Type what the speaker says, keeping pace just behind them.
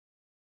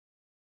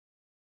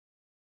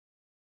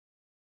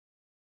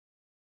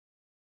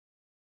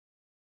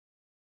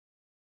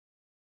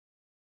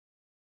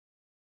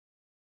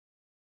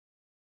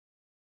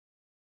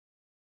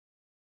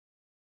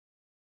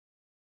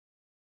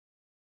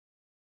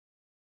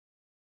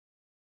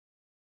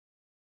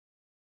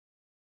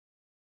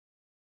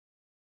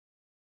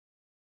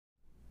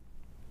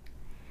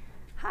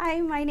Hi,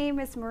 my name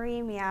is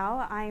Marie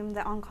Miao. I'm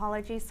the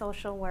oncology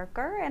social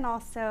worker and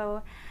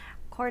also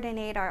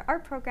coordinate our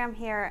art program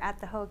here at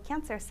the Hoag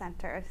Cancer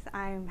Center.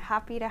 I'm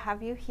happy to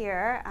have you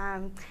here.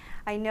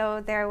 I know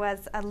there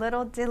was a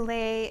little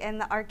delay in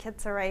the art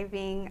kits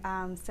arriving,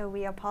 so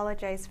we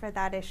apologize for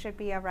that. It should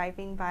be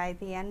arriving by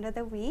the end of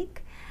the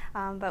week,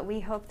 but we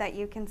hope that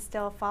you can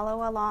still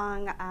follow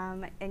along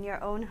in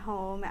your own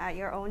home at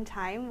your own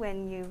time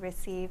when you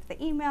receive the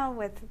email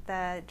with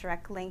the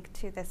direct link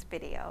to this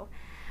video.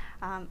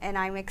 And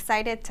I'm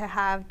excited to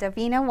have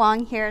Davina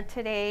Wong here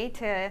today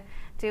to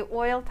do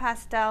oil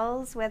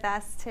pastels with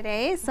us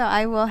today. So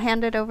I will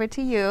hand it over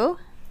to you.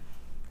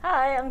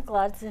 Hi, I'm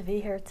glad to be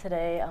here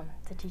today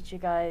to teach you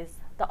guys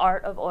the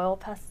art of oil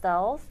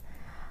pastels.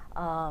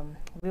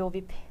 We will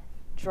be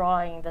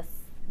drawing this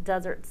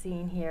desert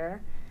scene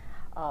here,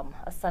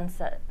 a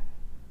sunset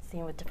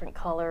scene with different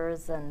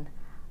colors and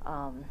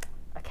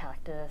a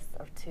cactus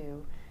or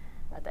two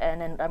at the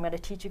end. And I'm going to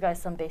teach you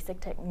guys some basic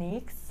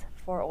techniques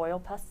for oil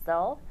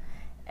pastel.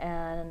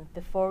 And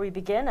before we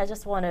begin, I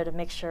just wanted to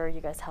make sure you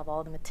guys have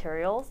all the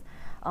materials.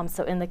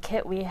 So in the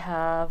kit we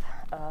have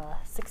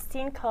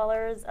 16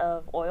 colors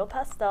of oil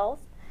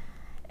pastels,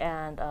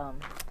 and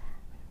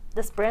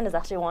this brand is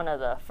actually one of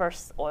the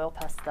first oil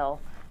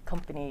pastel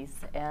companies,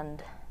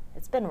 and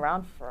it's been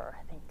around for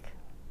I think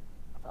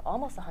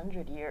almost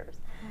 100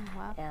 years. Oh,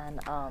 wow. And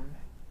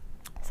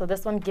so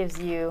this one gives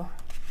you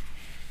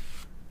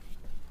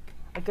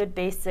a good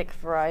basic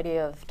variety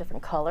of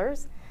different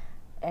colors.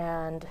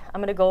 And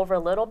I'm going to go over a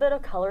little bit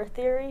of color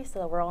theory so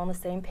that we're all on the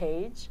same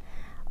page.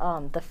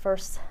 The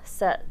first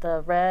set,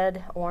 the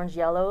red, orange,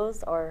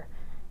 yellows,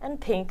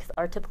 and pinks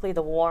are typically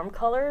the warm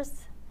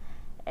colors.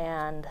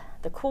 And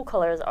the cool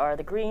colors are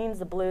the greens,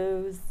 the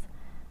blues,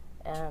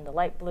 and the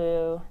light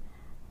blue.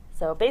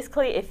 So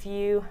basically, if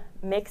you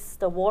mix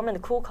the warm and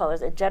the cool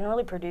colors, it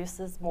generally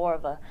produces more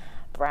of a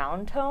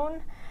brown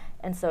tone.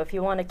 And so if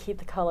you want to keep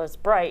the colors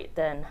bright,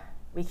 then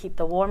we keep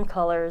the warm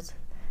colors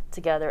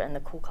together and the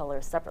cool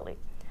colors separately.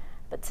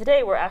 But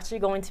today we're actually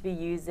going to be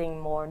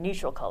using more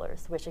neutral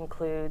colors, which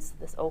includes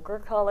this ochre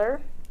color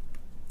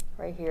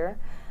right here,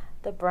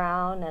 the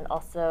brown, and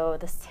also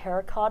this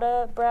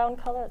terracotta brown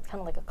color. It's kind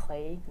of like a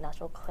clay,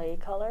 natural clay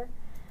color.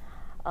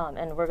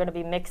 And we're going to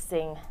be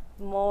mixing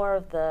more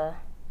of the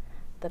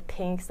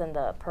pinks and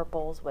the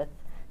purples with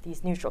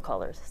these neutral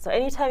colors. So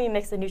anytime you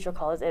mix the neutral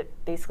colors, it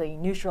basically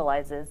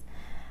neutralizes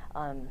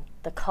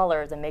the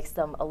colors and makes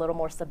them a little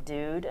more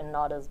subdued and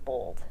not as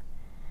bold.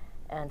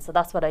 And so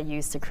that's what I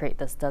use to create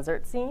this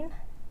desert scene.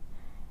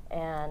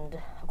 And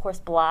of course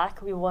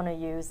black we want to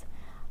use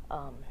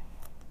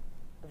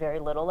very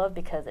little of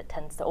because it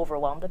tends to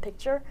overwhelm the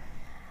picture.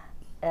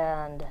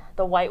 And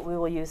the white we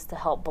will use to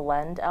help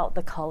blend out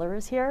the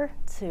colors here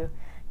to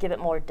give it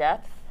more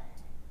depth.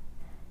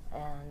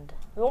 And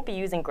we won't be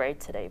using gray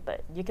today,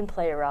 but you can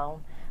play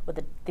around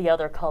with the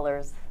other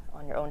colors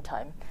on your own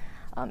time.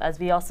 As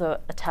we also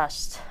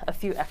attached a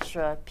few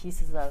extra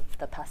pieces of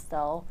the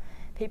pastel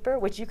paper,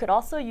 which you could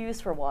also use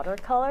for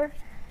watercolor.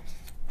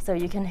 So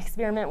you can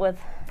experiment with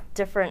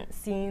different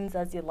scenes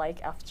as you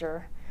like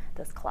after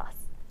this class.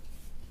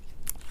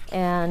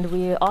 And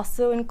we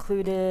also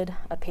included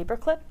a paper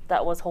clip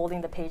that was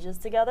holding the pages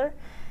together.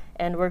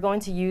 And we're going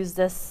to use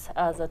this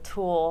as a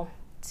tool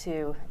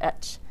to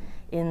etch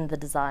in the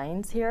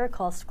designs here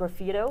called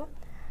sgraffito.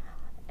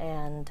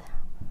 And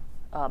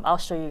I'll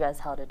show you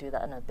guys how to do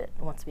that in a bit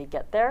once we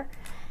get there.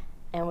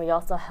 And we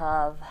also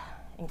have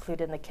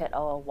included in the kit a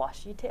roll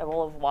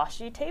of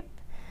washi tape.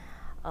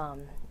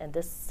 And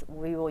this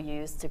we will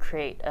use to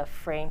create a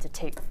frame to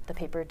tape the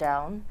paper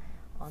down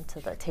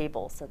onto the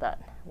table so that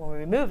when we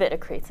remove it, it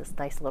creates this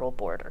nice little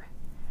border.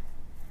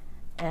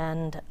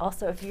 And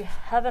also, if you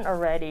haven't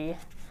already,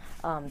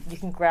 you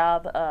can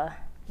grab a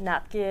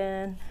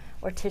napkin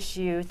or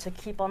tissue to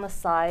keep on the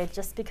side,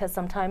 just because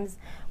sometimes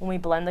when we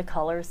blend the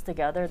colors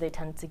together, they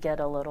tend to get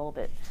a little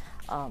bit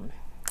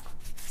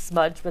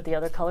smudged with the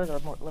other colors or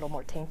a little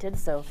more tainted.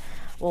 So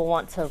we'll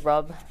want to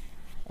rub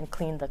and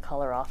clean the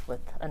color off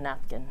with a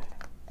napkin.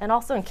 And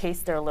also in case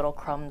there are little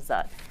crumbs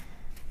that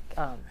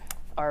are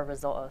a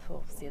result of,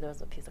 oh, see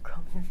there's a piece of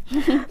crumb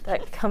here,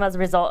 that come as a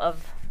result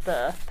of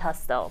the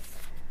pastels.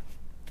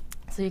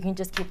 So you can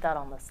just keep that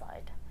on the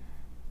side.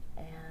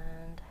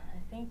 And I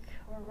think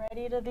we're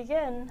ready to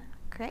begin.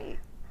 Great.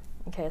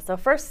 Okay, so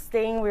first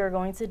thing we are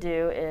going to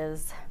do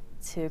is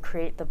to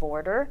create the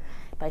border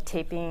by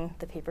taping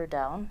the paper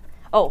down.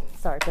 Oh,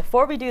 sorry,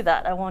 before we do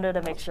that, I wanted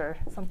to make sure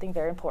something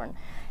very important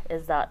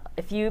is that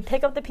if you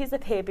pick up the piece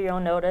of paper,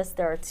 you'll notice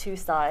there are two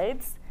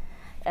sides.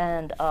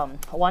 And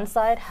one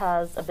side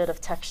has a bit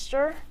of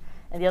texture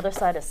and the other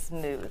side is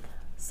smooth.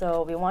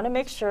 So we want to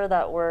make sure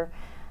that we're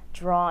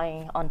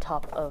drawing on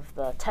top of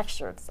the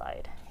textured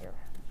side here.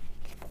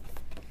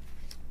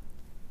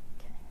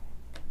 Okay.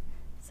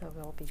 So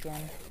we'll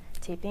begin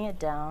taping it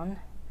down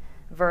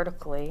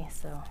vertically.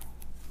 So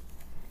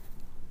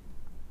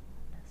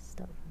let's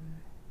start from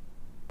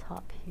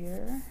top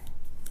here.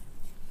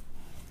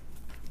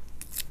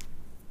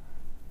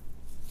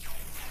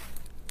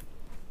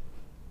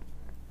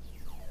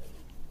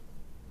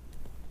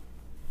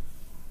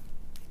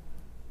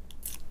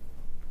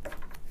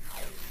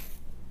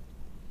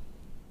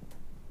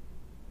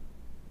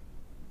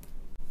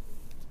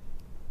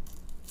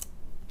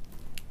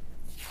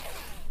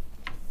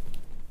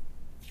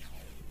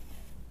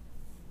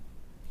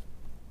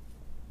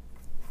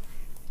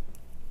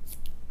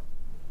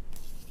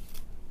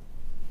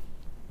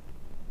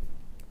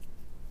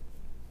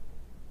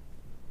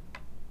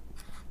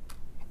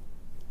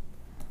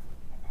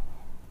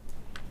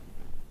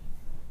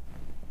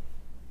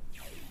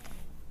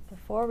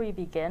 before we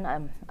begin,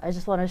 I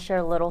just want to share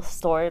a little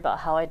story about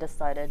how I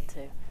decided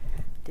to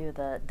do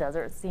the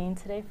desert scene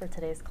today for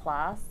today's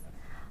class.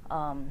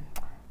 I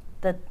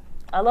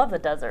love the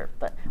desert,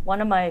 but one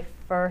of my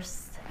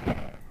first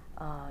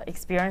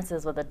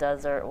experiences with the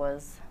desert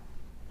was,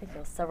 I think it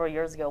was several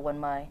years ago, when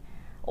my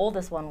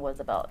oldest one was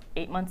about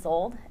 8 months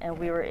old, and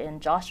we were in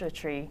Joshua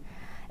Tree,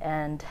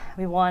 and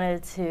we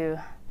wanted to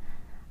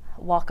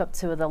walk up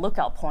to the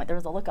lookout point. There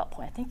was a lookout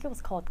point. I think it was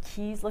called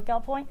Keys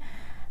Lookout Point,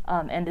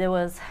 and it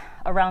was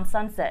around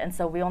sunset, and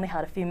so we only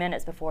had a few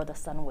minutes before the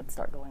sun would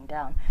start going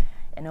down.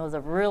 And it was a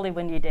really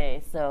windy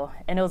day,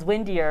 and it was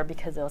windier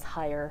because it was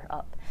higher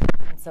up.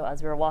 And so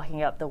as we were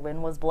walking up, the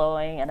wind was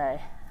blowing, and I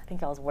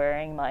think I was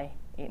wearing my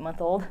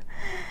 8-month-old,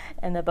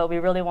 but we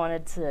really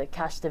wanted to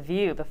catch the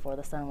view before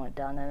the sun went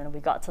down. And then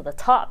we got to the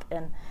top,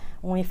 and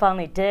when we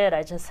finally did,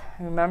 I just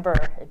remember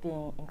it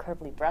being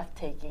incredibly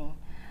breathtaking.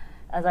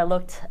 As I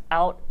looked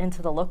out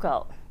into the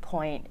lookout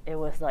point, it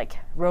was like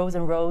rows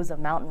and rows of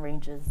mountain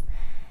ranges,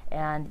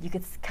 and you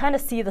could kind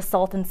of see the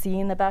Salton Sea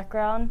in the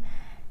background,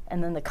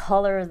 and then the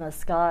colors in the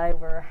sky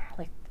were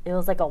like, it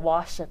was like a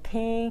wash of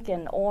pink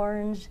and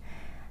orange,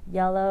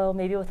 yellow,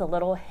 maybe with a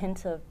little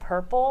hint of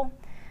purple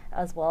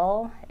as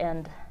well,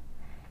 and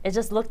it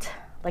just looked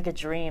like a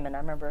dream. And I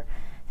remember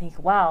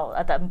thinking, wow,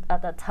 at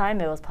that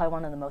time it was probably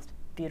one of the most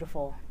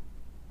beautiful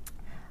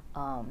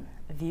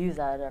views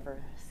I had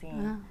ever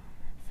seen. Wow.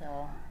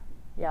 So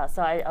yeah,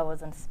 so I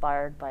was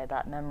inspired by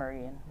that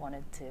memory and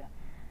wanted to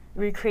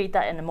recreate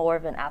that in a more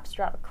of an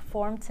abstract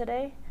form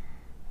today.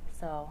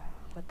 So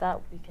with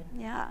that, we can.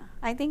 Yeah,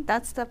 I think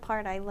that's the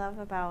part I love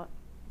about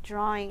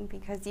drawing,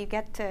 because you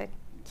get to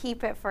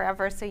keep it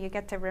forever, so you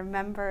get to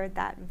remember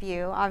that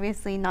view.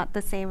 Obviously not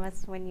the same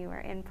as when you were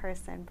in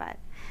person, but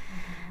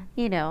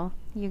you know,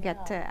 you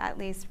get to at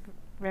least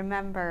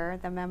remember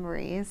the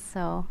memories.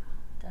 So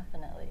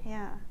definitely.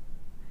 Yeah.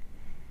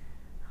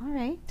 All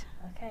right.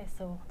 Okay,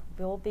 so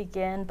we'll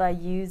begin by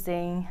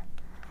using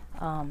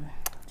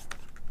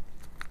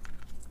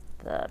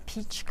the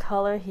peach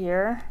color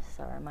here.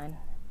 Sorry, mine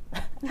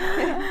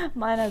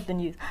has been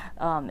used.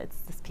 It's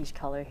this peach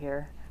color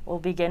here. We'll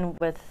begin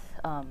with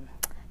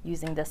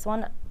using this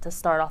one to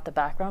start off the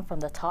background from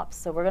the top.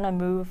 So we're going to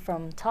move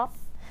from top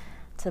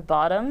to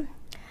bottom.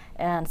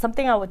 And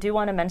something I do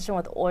want to mention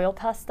with oil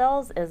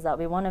pastels is that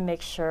we want to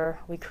make sure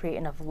we create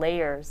enough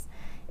layers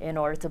in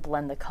order to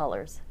blend the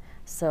colors.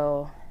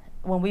 So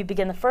when we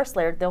begin the first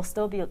layer, there'll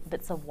still be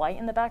bits of white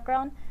in the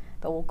background,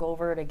 but we'll go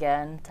over it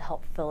again to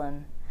help fill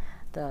in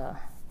the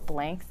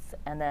blanks.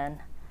 And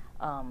then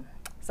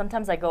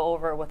sometimes I go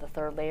over with a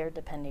third layer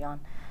depending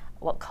on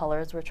what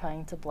colors we're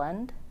trying to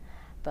blend.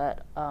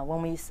 But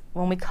when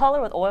we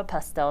color with oil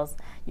pastels,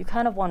 you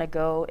kind of want to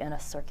go in a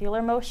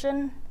circular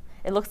motion.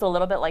 It looks a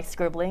little bit like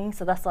scribbling,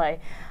 so that's why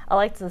I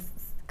like to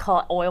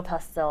call it oil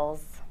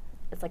pastels.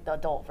 It's like the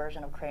adult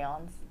version of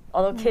crayons.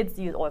 Although kids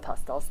use oil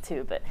pastels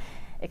too, but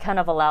it kind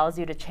of allows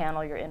you to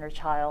channel your inner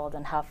child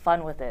and have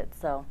fun with it.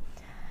 So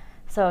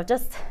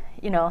just,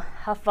 you know,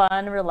 have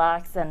fun,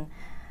 relax, and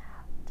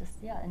just,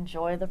 yeah,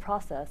 enjoy the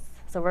process.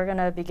 So we're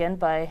gonna begin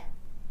by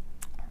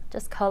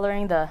just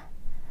coloring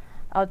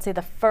I would say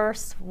the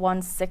first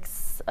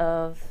 1/6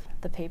 of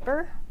the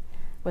paper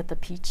with the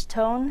peach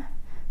tone.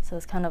 So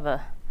it's kind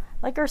of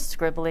like you're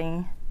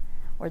scribbling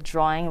or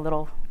drawing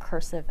little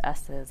cursive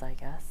S's, I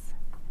guess.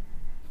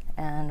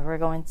 And we're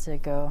going to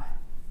go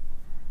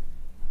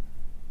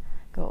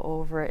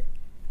over it.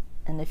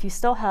 And if you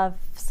still have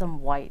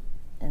some white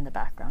in the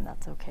background,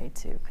 that's okay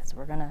too, because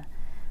we're gonna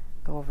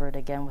go over it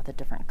again with a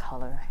different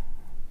color.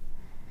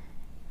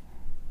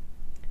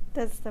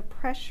 Does the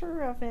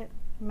pressure of it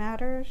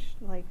matter?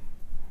 Like,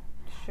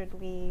 should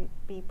we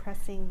be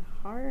pressing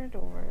hard,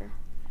 or?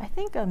 I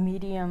think a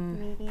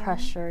medium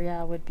pressure,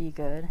 yeah, would be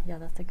good. Yeah,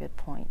 that's a good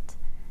point.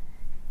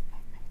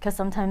 Because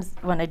sometimes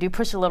when I do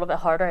push a little bit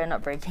harder, I end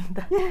up breaking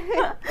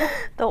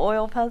the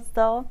oil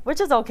pastel,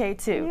 which is okay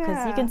too,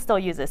 because you can still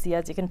use it. See,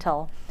 as you can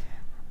tell,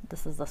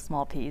 this is a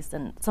small piece,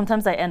 and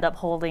sometimes I end up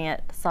holding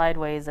it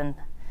sideways and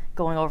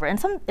going over.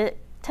 And it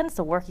tends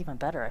to work even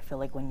better, I feel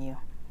like, when you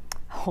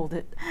hold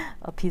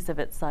a piece of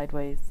it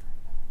sideways.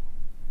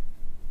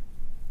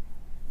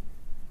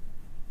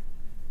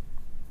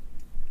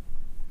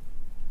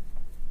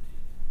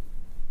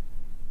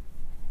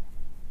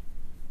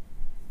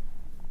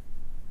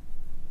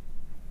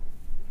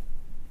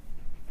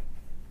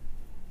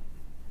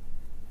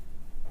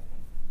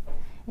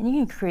 And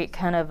you can create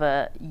kind of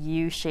a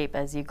U shape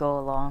as you go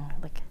along,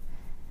 like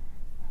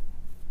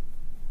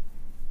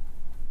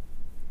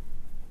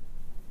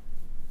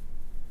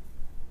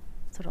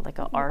sort of like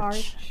an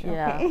arch.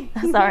 Yeah.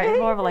 Okay. Sorry,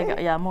 more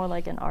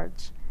like an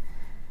arch.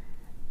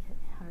 Okay,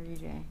 how are you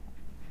doing?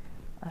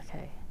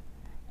 Okay.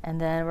 And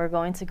then we're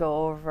going to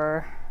go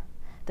over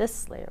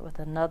this layer with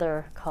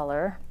another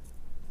color.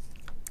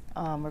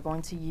 We're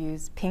going to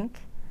use pink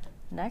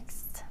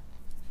next.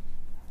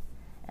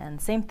 And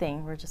same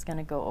thing, we're just going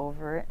to go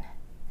over it.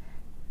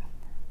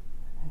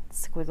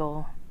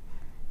 Squiggle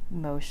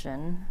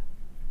motion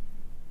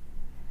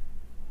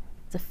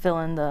to fill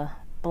in the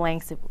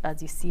blanks,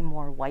 as you see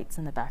more whites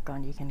in the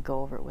background, you can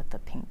go over it with the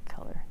pink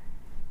color.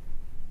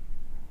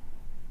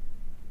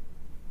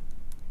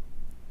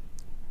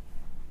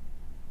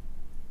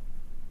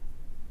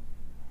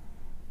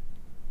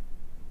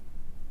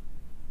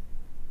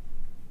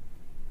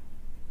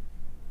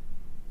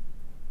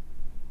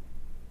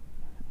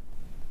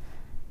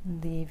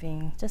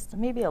 Leaving just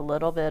maybe a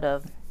little bit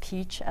of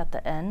peach at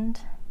the end.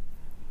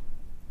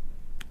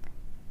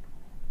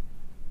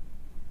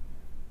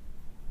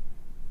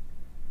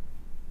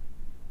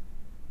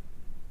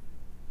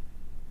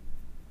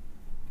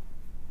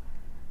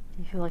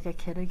 Do you feel like a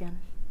kid again?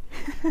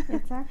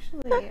 It's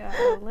actually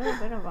a little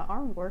bit of an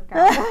arm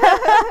workout.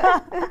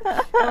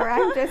 Or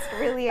I'm just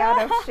really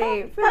out of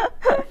shape.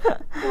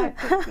 That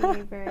could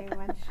be very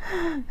much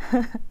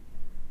the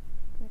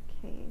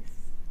case.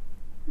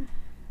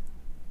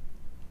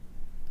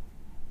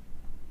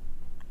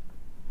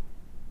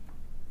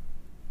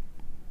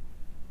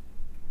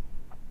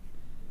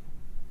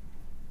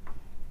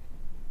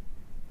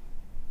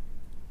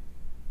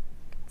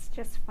 It's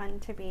just fun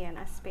to be in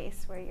a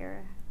space where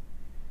you're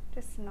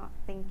just not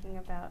thinking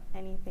about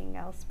anything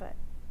else but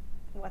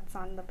what's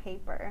on the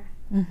paper.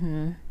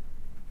 Mm-hmm.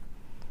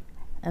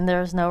 And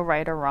there's no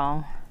right or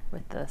wrong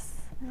with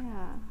this.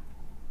 Yeah.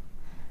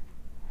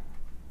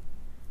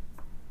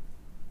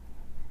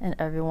 And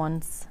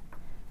everyone's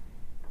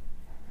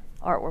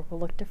artwork will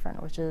look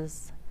different, which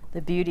is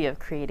the beauty of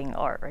creating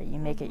art, right? You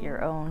make it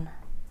your own.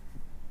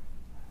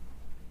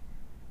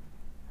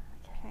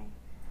 Okay.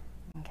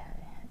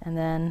 Okay. And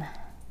then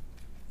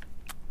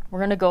we're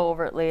going to go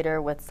over it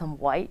later with some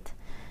white.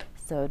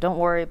 So don't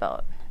worry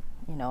about,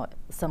 you know,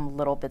 some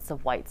little bits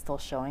of white still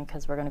showing,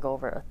 because we're going to go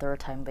over it a third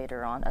time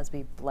later on as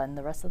we blend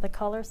the rest of the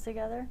colors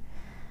together.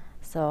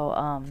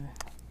 So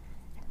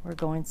we're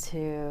going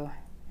to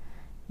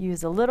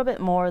use a little bit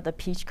more of the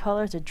peach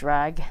color to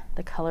drag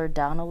the color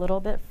down a little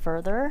bit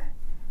further.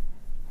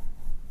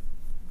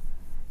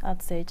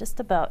 I'd say just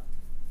about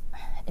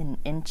an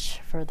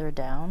inch further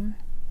down.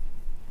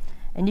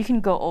 And you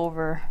can go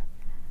over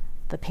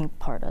the pink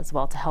part as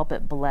well to help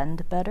it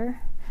blend better.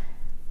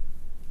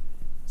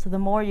 So the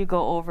more you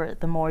go over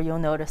it, the more you'll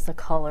notice the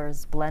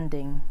colors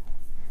blending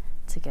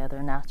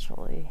together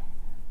naturally,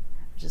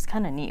 which is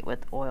kind of neat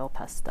with oil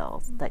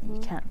pastels that you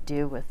can't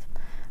do with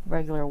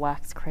regular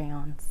wax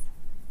crayons.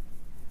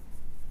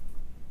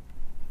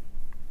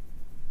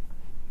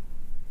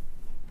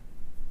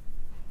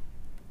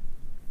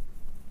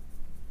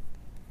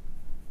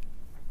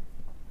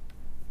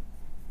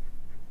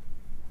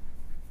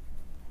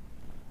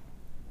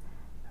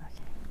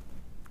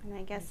 And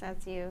I guess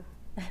as you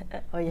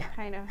Oh yeah.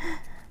 kind of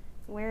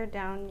wear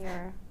down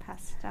your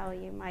pastel,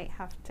 you might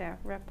have to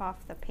rip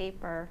off the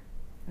paper.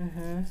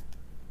 Mm-hmm.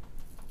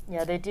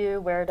 Yeah, they do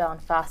wear down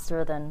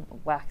faster than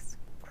wax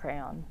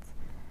crayons.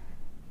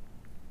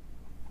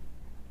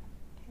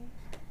 Okay.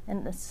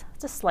 And it's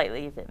just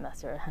slightly a bit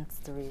messier, hence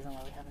the reason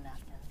why we have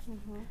napkins.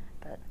 Mm-hmm.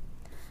 But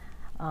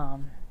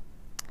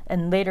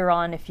and later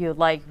on, if you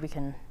like, we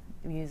can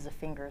use the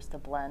fingers to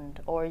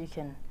blend, or you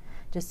can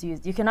just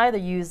use, you can either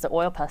use the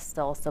oil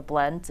pastels to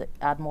blend to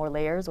add more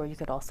layers, or you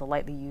could also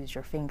lightly use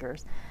your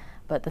fingers.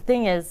 But the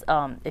thing is,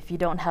 if you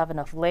don't have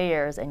enough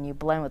layers and you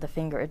blend with a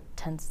finger, it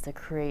tends to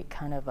create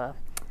kind of a,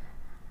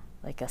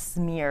 like a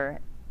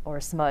smear or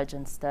a smudge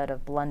instead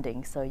of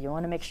blending. So you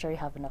want to make sure you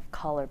have enough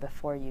color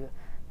before you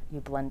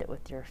blend it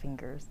with your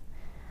fingers.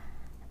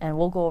 And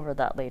we'll go over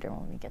that later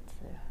when we get to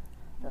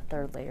the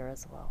third layer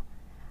as well.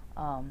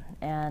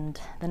 And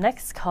the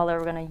next color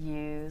we're going to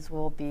use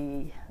will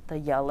be the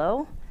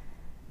yellow.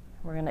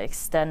 We're going to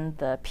extend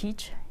the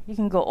peach. You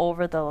can go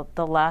over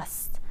the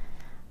last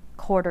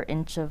 1/4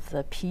 inch of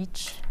the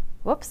peach.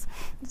 Whoops,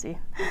 see,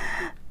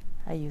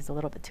 I used a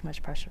little bit too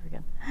much pressure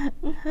again.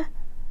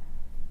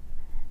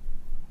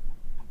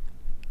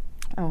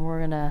 And we're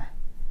going to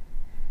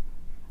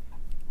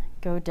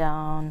go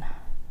down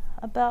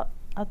about,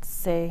 I'd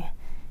say,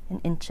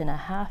 1.5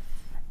 inches.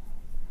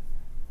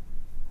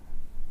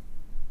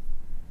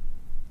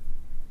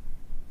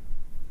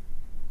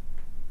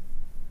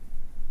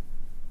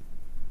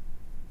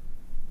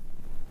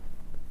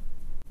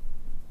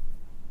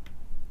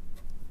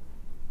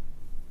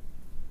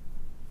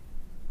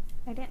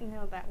 I didn't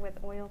know that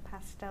with oil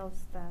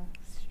pastels the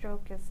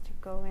stroke is to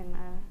go in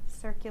a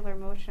circular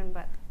motion,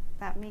 but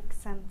that makes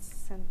sense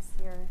since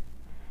you're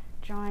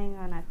drawing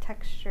on a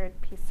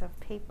textured piece of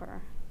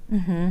paper.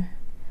 Mm-hmm.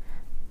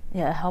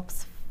 Yeah, it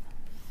helps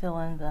fill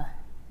in the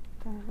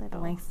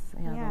little lengths,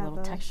 the little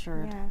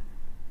textured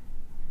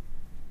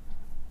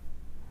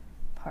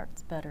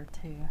parts better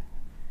too.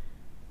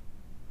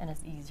 And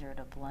it's easier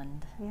to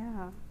blend.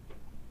 Yeah.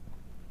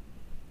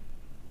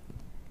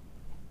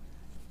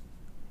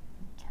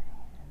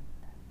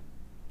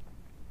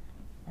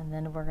 And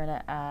then we're going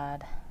to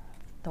add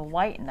the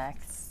white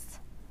next.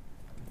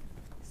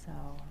 So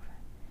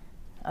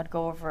I'd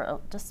go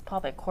over just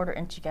probably 1/4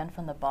 inch again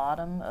from the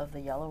bottom of the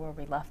yellow where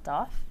we left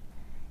off.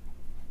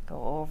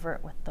 Go over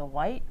it with the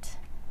white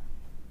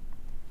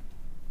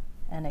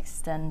and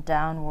extend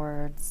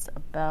downwards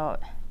about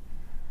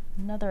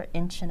Another 1.5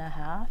 inches.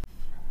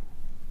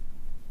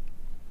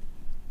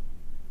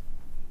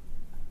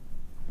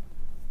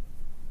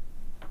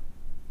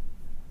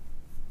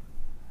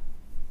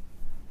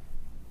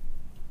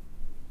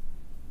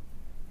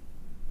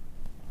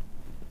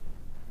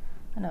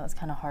 I know it's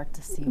kind of hard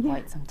to see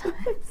white sometimes.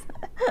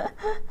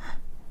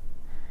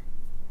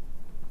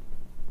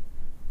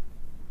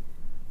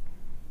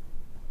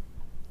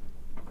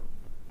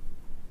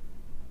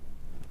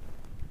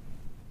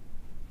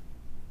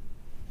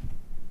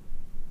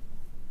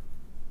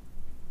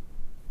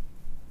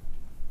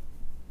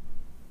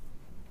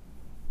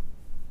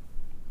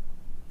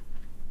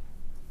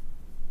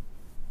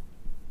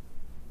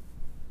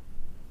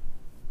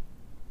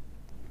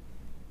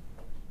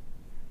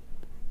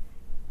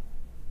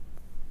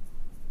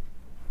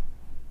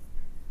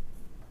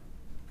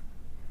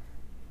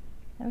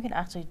 And we can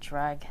actually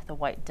drag the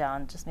white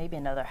down just maybe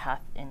another 1/2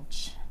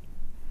 inch.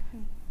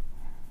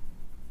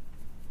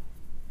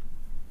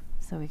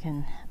 So we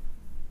can,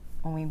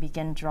 when we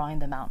begin drawing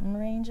the mountain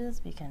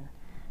ranges, we can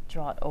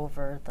draw it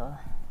over the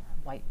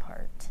white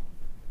part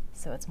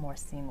so it's more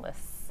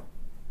seamless.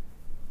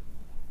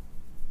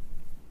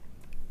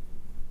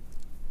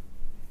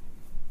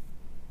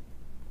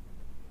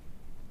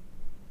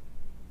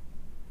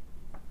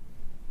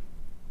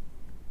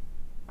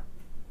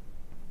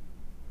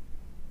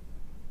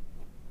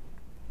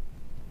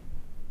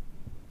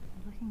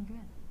 Looking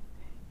good.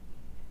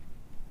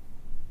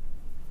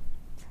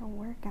 It's a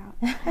workout.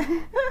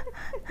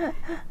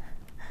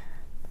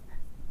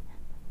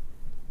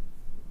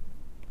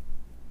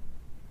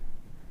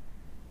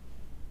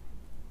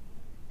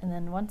 And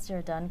then once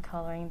you're done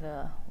coloring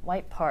the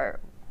white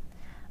part,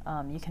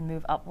 you can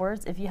move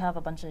upwards. If you have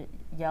a bunch of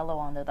yellow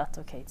on there, that's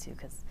okay too,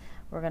 because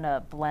we're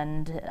gonna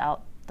blend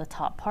out the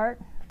top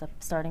part,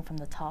 starting from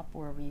the top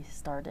where we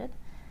started,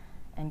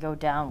 and go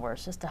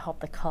downwards just to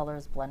help the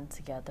colors blend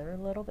together a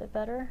little bit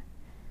better.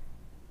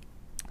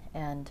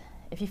 And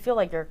if you feel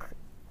like your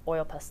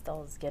oil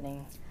pastel is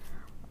getting,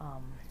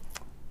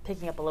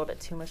 picking up a little bit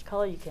too much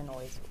color, you can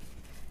always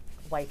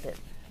wipe it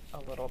a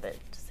little bit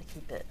just to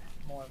keep it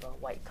more of a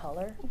white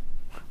color.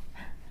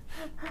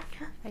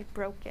 I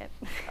broke it.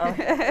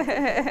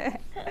 Okay.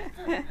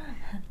 I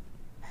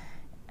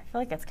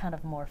feel like it's kind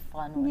of more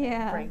fun when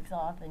it breaks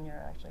off and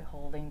you're actually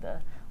holding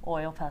the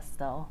oil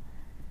pastel.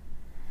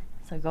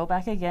 So go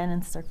back again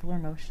in circular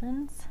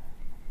motions.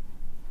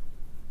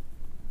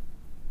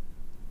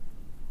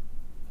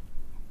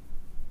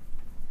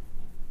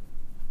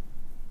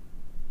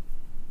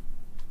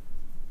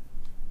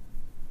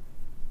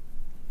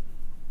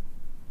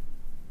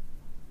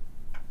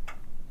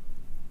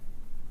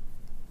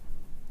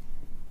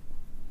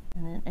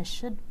 And then it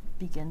should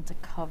begin to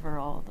cover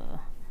all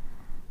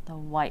the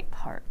white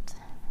part.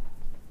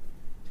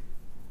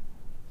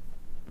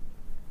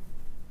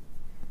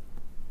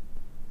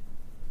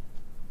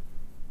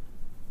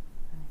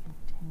 And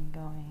continue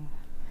going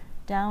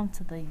down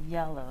to the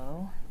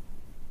yellow.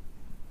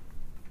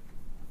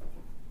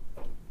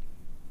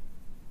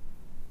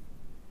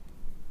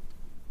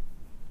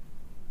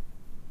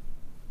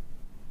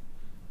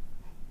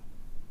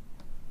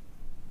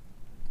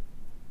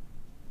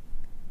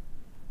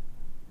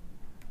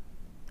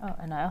 Oh,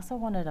 and I also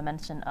wanted to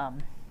mention,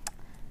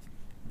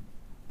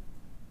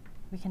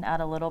 we can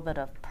add a little bit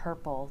of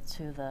purple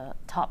to the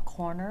top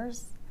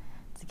corners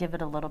to give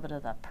it a little bit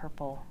of that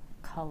purple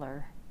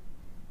color.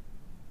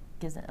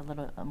 Gives it a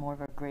little more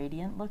of a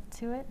gradient look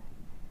to it.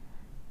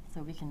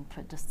 So we can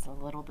put just a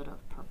little bit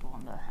of purple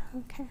on the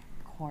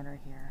corner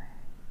here.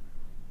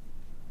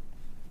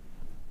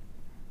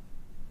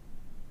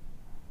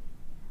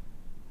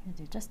 I'm gonna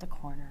do just the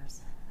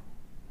corners.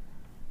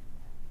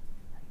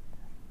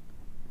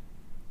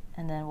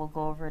 And then we'll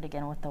go over it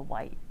again with the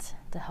white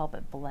to help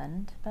it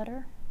blend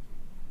better.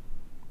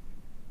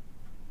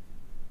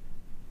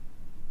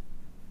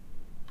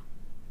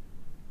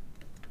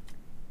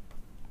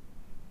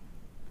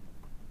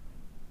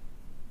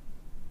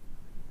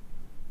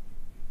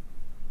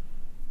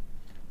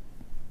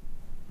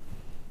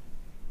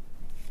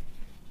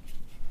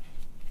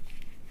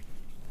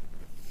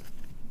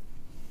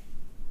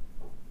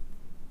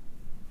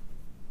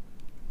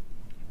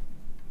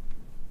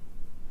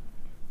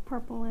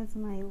 Purple is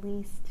my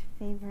least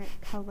favorite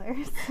color,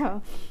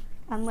 so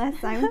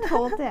unless I'm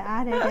told to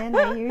add it in,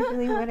 I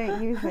usually wouldn't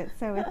use it.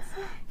 So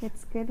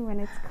it's good when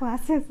it's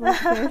classes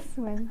like this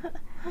when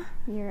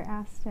you're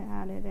asked to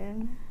add it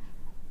in.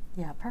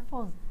 Yeah,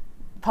 purple is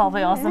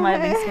probably also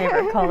my least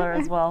favorite color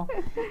as well.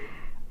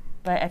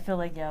 But I feel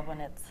like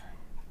when it's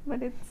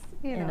if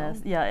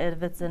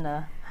it's in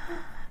an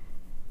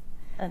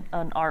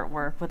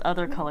artwork with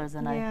other colors,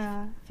 then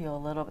I feel a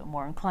little bit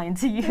more inclined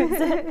to use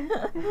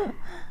it.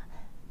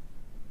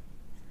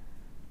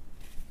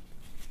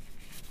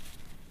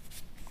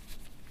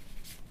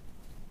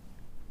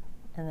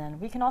 And then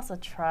we can also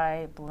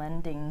try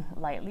blending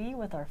lightly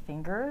with our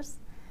fingers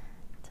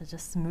to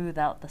just smooth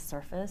out the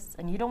surface.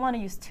 And you don't want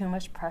to use too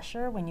much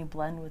pressure when you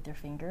blend with your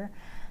finger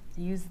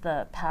use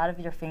the pad of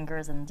your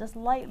fingers and just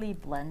lightly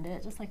blend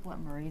it, just like what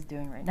Marie's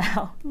doing right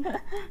now.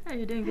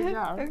 You're doing a good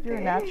job. Okay. You're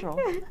natural.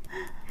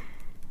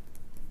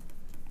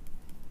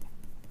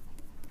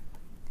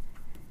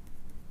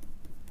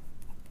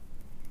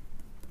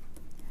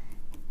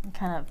 I'm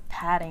kind of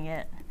patting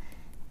it,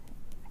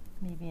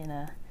 maybe in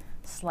a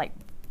slight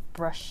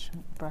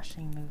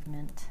brushing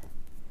movement.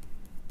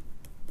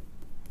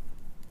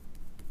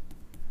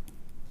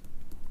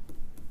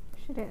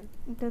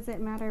 Does it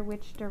matter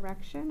which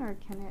direction, or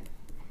can it?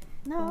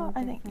 No,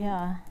 I think,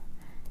 yeah,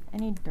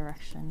 any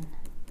direction.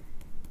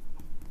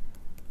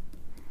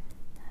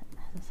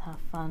 Just have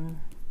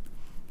fun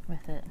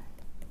with it.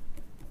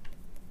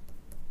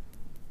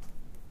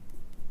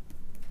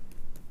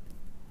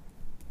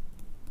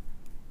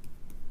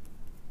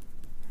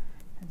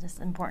 It's just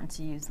important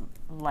to use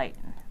light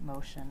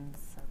motions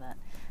so that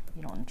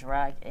you don't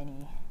drag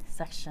any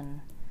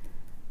section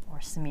or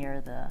smear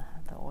the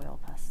oil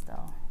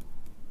pastel.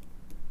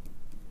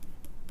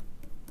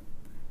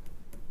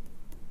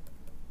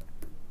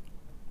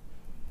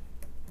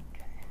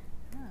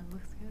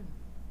 Looks good.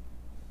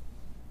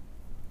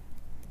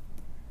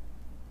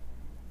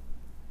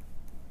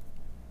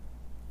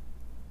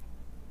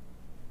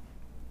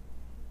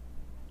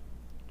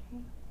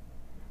 Okay.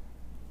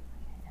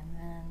 And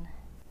then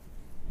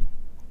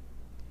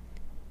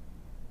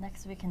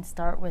next we can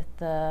start with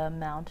the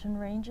mountain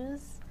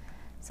ranges.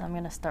 So I'm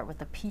going to start with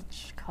the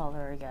peach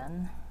color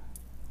again.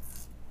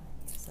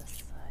 Use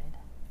this side.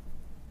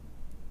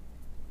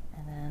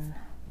 And then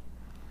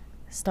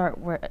start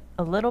where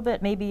a little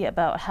bit, maybe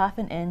about half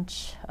an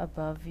inch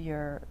above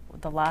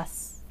the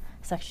last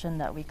section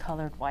that we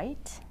colored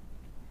white,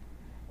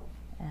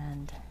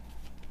 and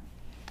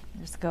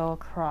just go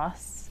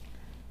across.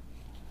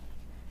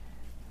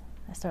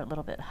 I start a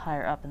little bit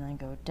higher up and then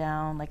go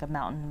down like a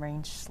mountain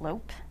range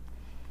slope.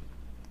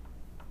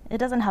 It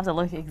doesn't have to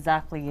look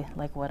exactly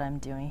like what I'm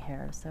doing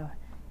here, so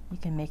you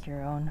can make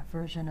your own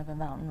version of a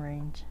mountain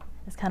range.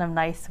 It's kind of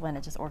nice when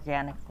it just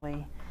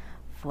organically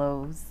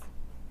flows.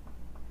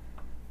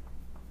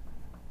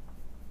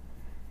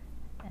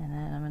 And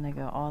then I'm going to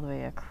go all the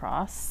way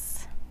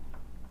across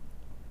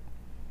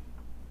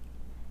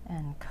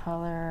and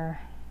color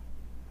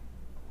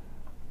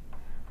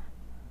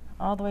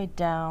all the way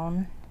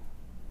down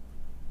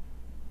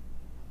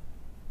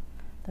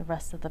the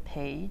rest of the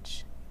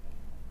page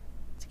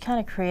to kind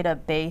of create a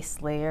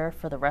base layer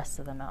for the rest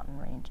of the mountain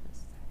ranges.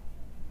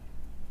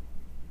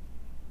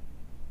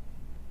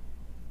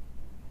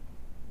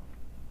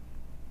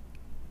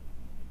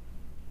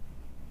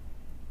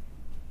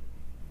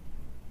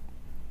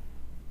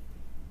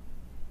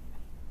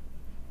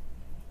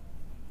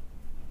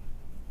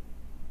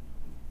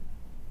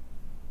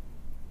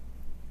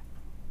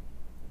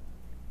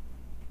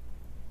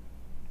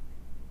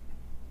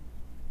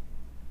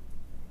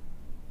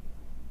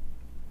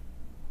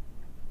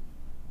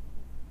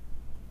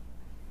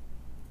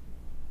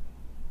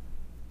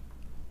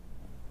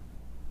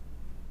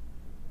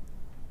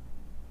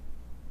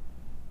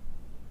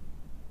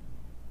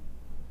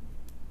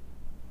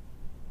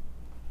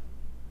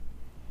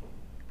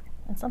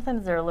 And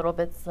sometimes there are little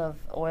bits of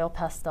oil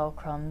pastel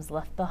crumbs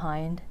left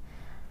behind.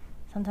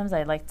 Sometimes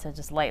I like to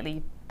just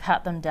lightly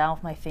pat them down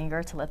with my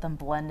finger to let them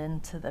blend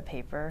into the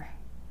paper.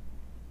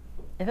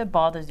 If it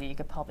bothers you, you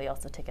could probably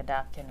also take a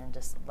napkin and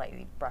just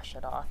lightly brush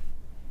it off.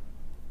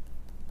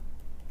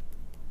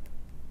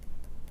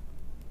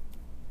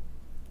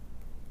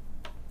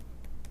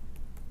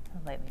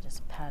 I'll lightly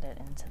just pat it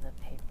into the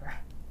paper.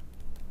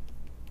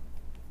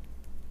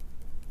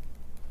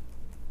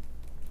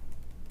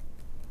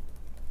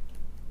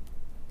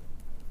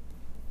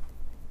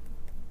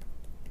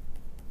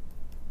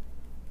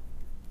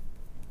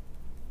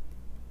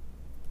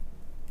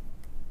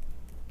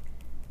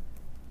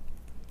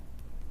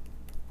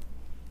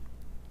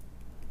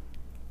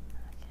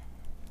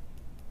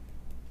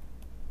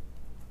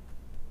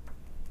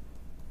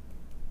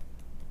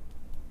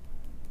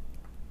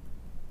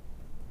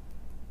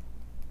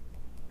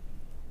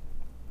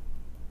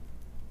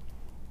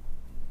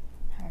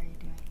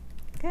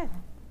 Good.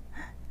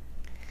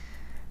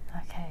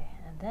 Okay,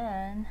 and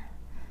then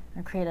I'm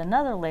going to create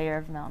another layer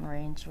of mountain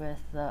range with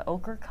the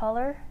ochre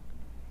color.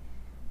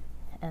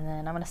 And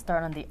then I'm going to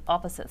start on the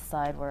opposite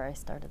side where I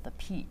started the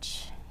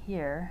peach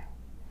here.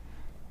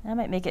 And I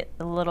might make it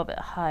a little bit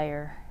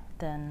higher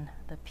than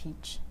the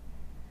peach.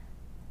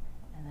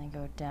 And then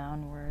go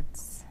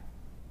downwards,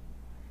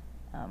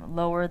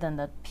 lower than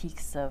the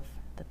peaks of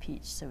the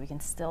peach so we can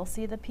still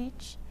see the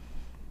peach.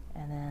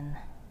 And then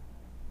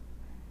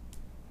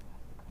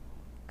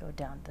go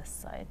down this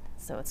side,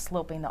 so it's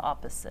sloping the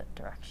opposite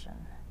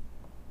direction.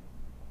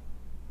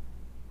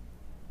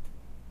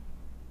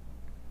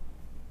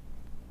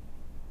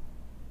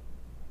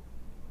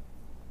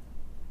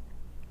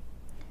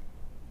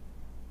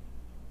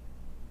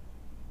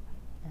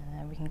 And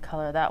then we can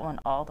color that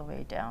one all the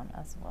way down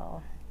as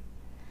well,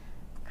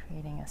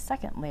 creating a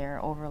second layer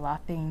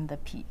overlapping the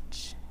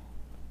peach.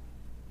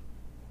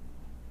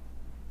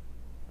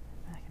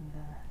 Back in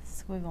the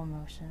squiggle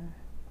motion.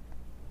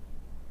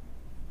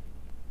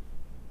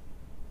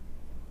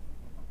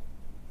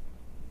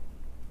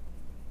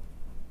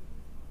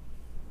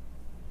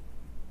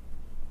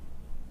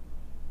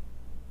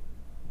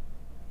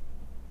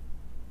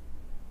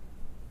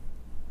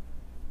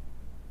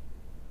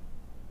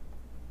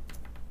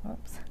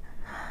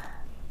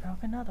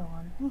 broke another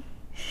one.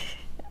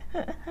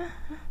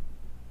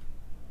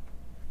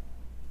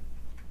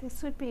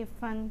 This would be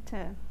fun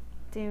to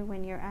do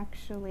when you're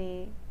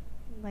actually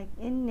like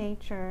in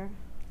nature.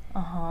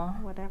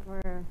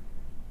 Whatever.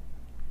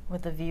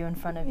 With the view in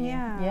front of you.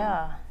 Yeah.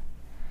 Yeah.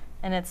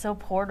 And it's so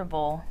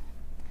portable.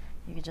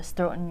 You could just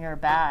throw it in your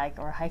bag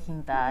or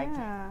hiking bag.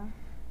 Yeah.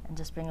 And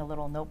just bring a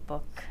little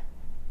notebook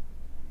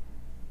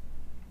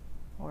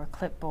or a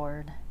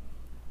clipboard.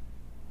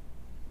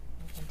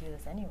 You can do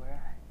this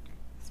anywhere.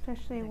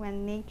 Especially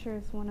when nature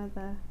is one of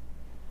the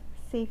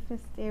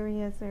safest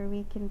areas where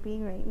we can be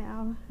right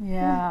now.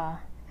 Yeah.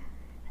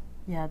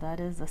 Yeah, that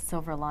is a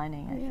silver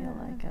lining, I Yeah. feel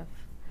like, of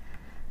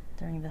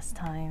during this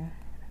time.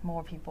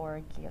 More people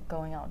are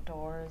going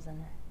outdoors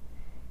and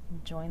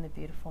enjoying the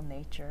beautiful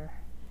nature.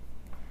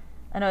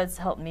 I know it's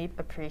helped me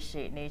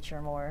appreciate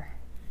nature more.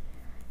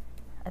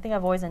 I think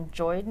I've always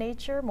enjoyed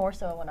nature, more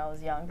so when I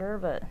was younger,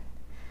 but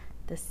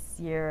this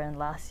year and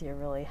last year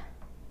really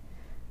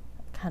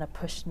kind of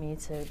pushed me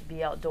to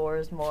be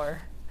outdoors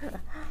more.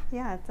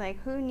 Yeah, it's like,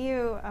 who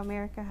knew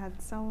America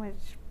had so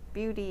much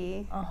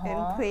beauty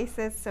in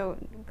places so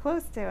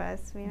close to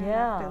us? We don't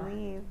have to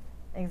leave.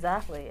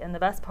 Exactly, and the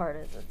best part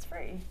is it's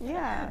free.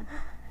 Yeah.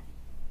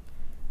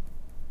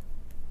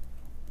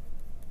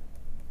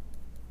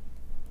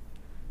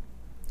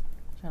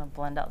 Just gonna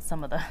blend out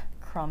some of the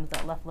crumbs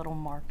that left little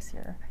marks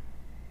here.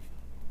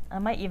 I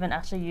might even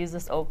actually use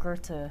this ochre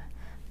to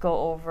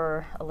go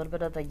over a little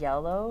bit of the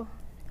yellow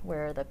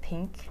where the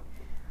pink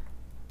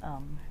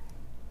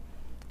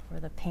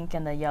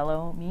and the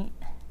yellow meet,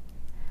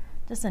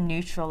 just to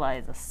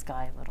neutralize the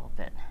sky a little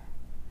bit.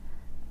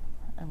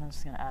 And I'm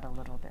just gonna add a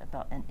little bit,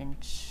 about an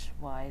inch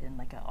wide in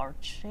like an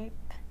arch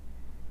shape.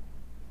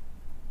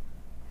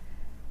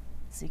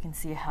 So you can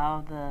see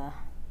how the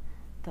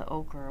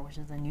ochre, which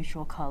is a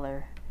neutral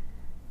color,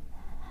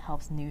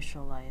 helps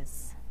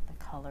neutralize the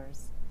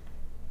colors.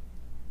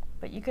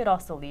 But you could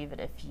also leave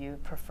it if you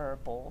prefer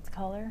bold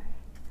color.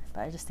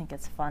 But I just think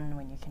it's fun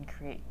when you can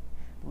create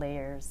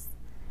layers.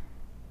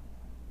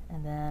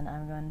 And then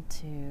I'm going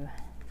to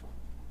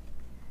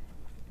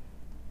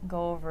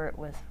go over it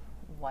with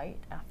white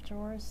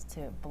afterwards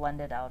to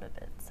blend it out a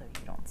bit so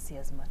you don't see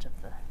as much of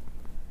the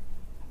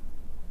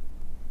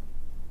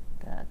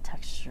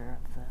texture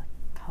of the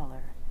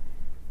color.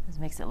 This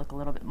makes it look a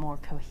little bit more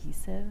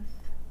cohesive.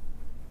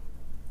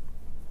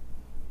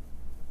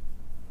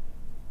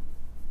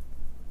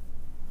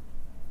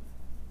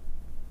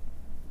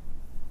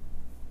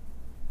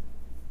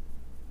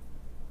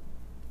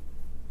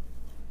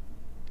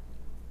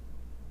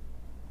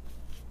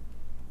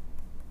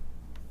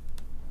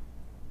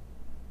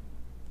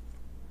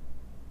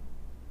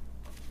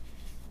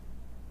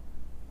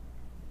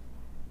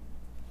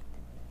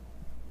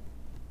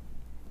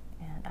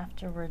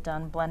 After we're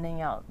done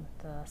blending out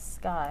the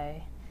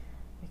sky,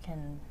 we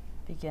can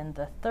begin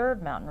the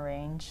third mountain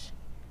range,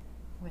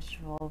 which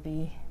we'll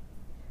be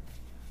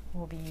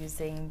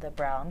using the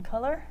brown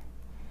color.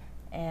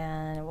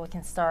 And we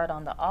can start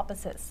on the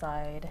opposite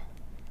side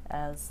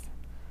as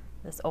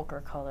this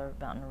ochre color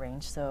mountain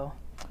range. So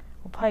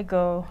we'll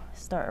probably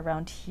start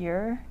around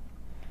here,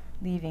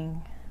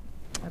 leaving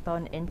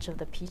about an inch of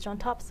the peach on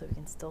top so we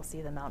can still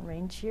see the mountain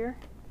range here.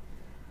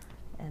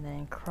 And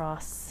then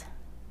cross.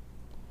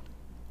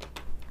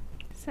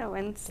 So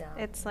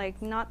it's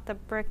like not the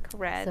brick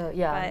red, so,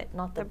 yeah, but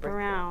not the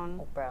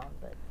brown. Brown,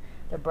 but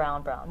the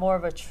brown, more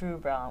of a true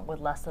brown with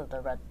less of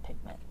the red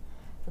pigment.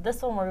 So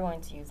this one we're going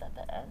to use at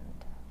the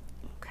end.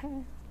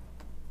 Okay.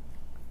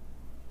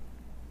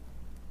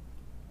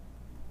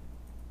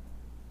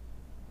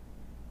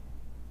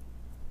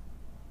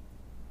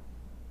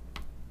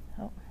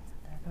 Oh,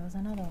 there goes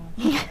another one.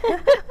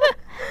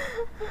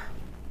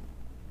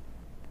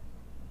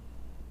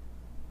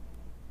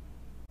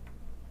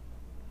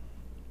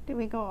 Do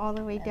we go all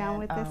the way down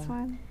with this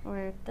one?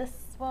 Or this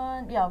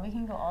one, yeah, we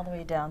can go all the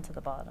way down to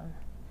the bottom.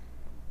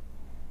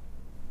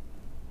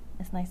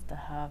 It's nice to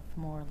have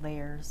more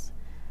layers.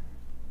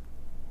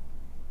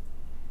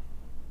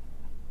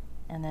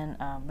 And then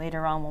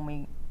later on when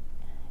we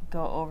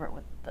go over it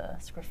with the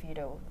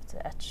sgraffito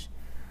to etch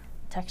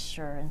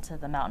texture into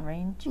the mountain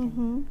range, you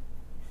can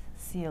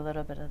see a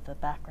little bit of the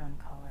background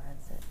color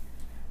as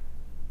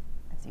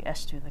you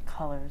etch through the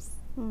colors.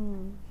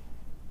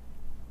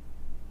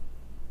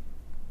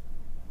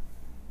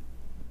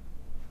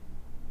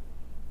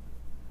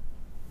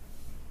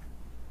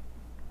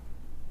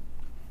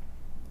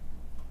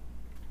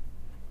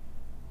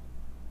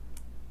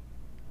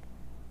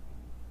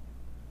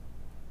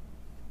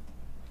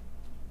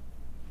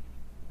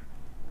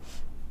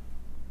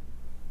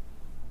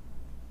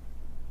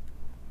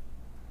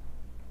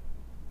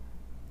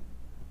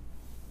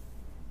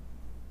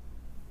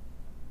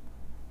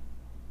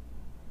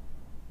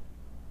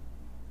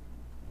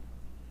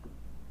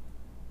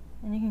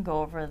 And you can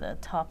go over the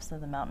tops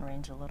of the mountain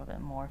range a little bit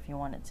more if you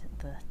want it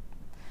to,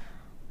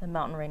 the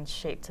mountain range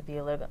shape to be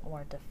a little bit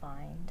more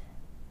defined.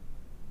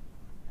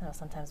 You know,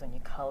 sometimes when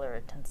you color,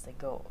 it tends to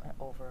go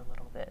over a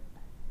little bit.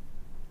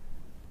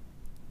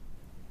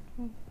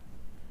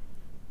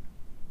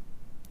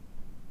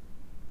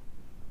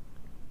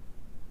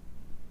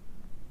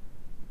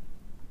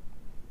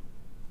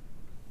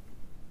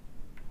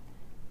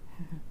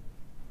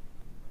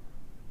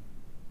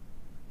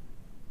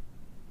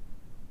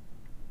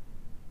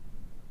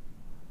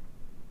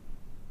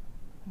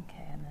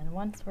 Okay, and then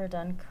once we're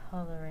done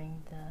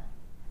coloring the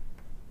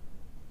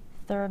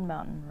third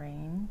mountain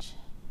range,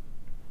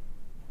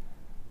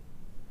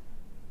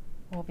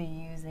 we'll be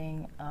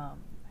using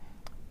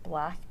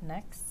black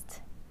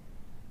next,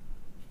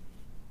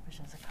 which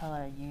is a color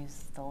I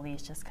use the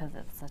least just because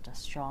it's such a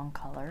strong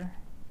color.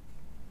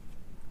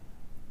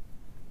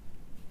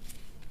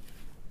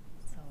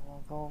 So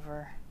we'll go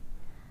over,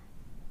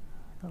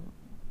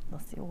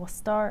 let's see, we'll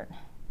start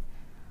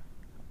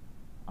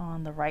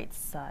on the right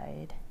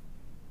side,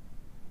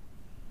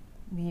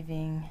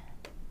 leaving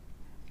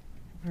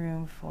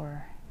room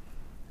for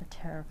the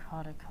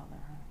terracotta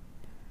color.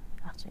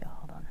 Actually,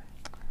 hold on.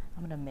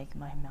 I'm going to make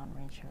my mountain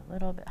range here a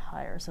little bit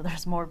higher so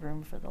there's more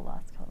room for the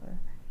last color.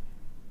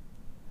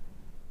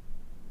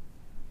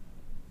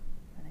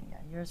 I think, yeah,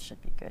 yours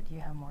should be good.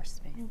 You have more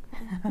space.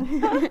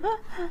 Okay,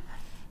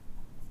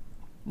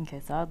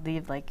 okay, so I'll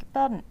leave like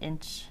about an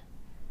inch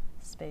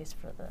space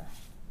for the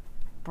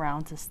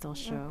brown to still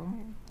show.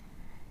 Okay.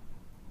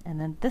 And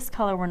then this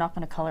color we're not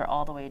going to color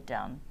all the way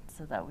down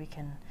so that we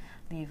can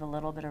leave a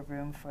little bit of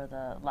room for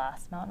the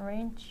last mountain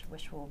range,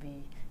 which will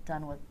be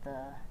done with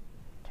the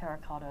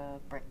terracotta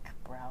brick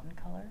brown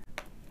color.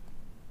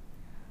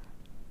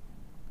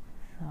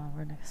 So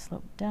we're going to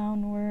slope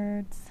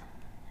downwards,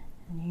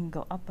 and you can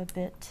go up a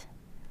bit.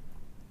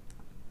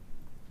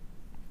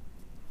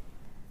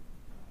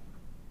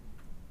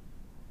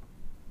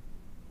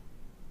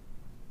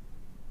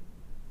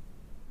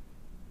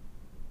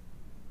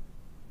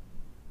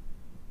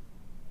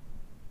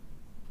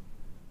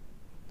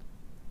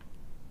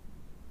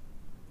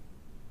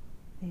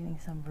 Leaving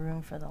some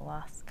room for the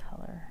last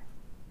color.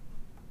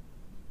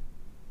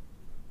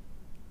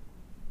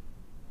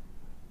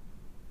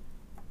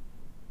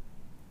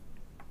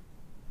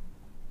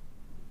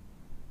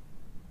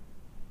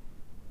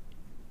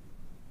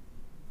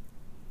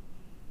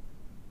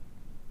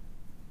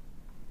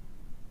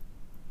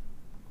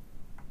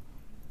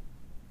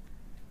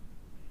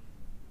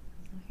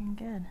 It's looking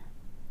good.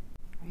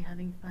 Are you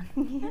having fun?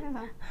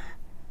 Yeah.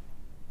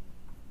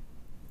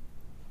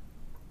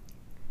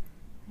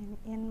 I'm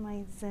in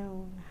my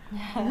zone.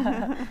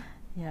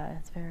 Yeah,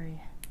 it's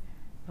very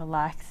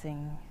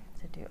relaxing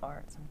to do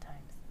art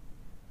sometimes.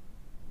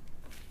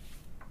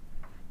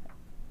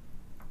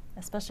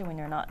 Especially when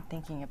you're not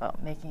thinking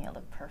about making it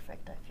look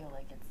perfect. I feel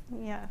like it's,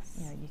 yes,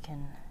 you know, you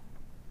can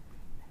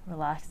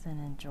relax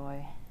and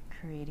enjoy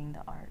creating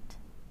the art.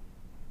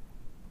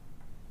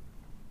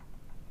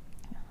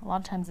 A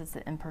lot of times it's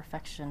the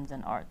imperfections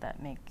in art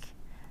that make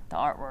the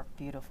artwork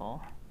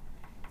beautiful.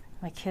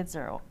 My kids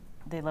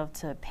they love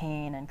to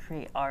paint and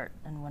create art,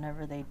 and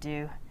whenever they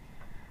do,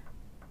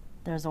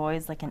 there's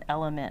always like an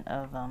element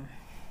of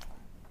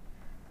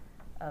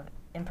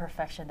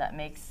imperfection that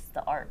makes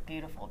the art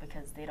beautiful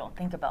because they don't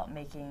think about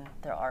making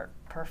their art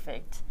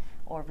perfect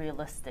or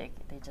realistic.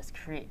 They just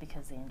create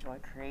because they enjoy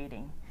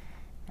creating.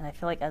 And I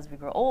feel like as we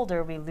grow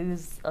older, we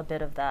lose a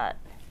bit of that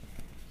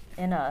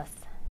in us.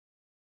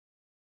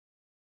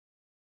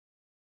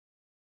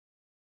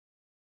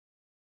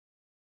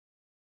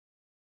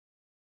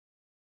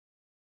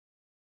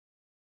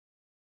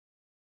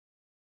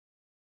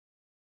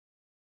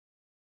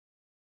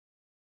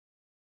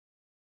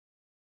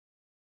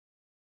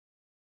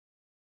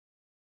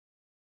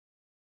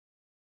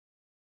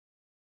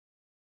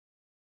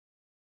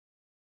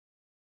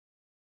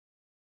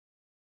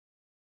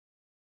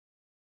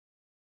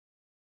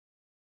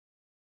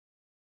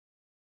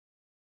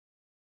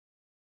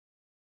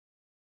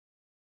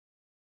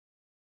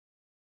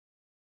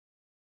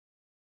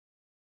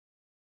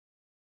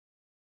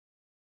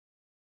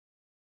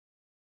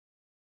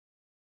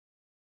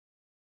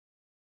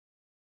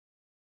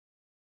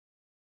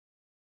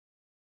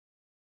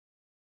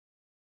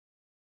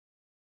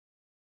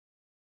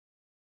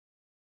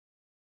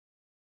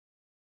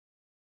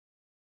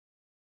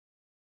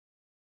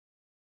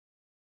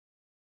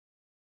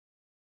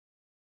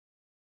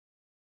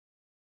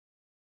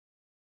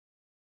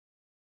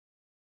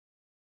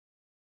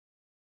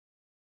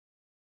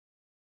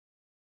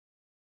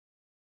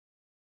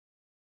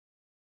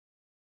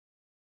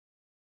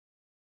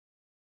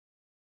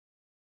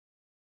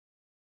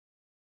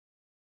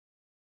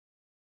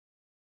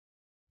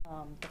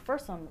 The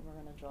first one we're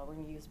going to draw, we're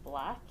going to use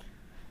black,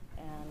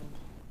 and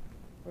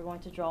we're going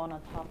to draw on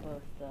top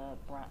of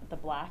the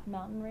black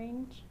mountain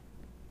range.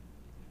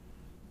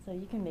 So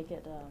you can make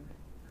it,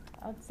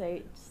 I would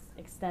say, just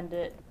extend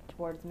it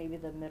towards maybe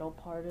the middle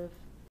part of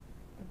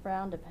the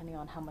brown, depending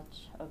on how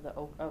much of the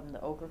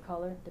ochre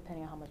color,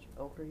 depending on how much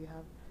ochre you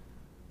have.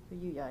 For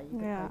you, yeah, you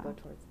could probably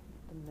go towards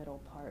the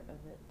middle part of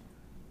it.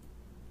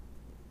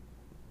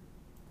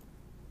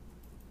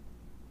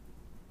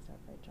 Start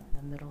by drawing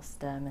the middle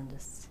stem and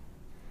just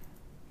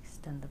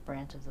extend the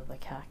branches of the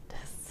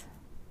cactus.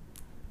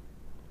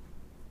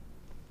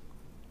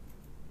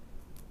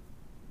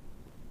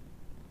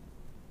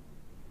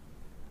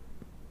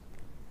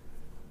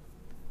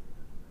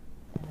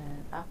 And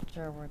then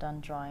after we're done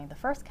drawing the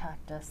first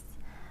cactus,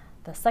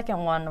 the second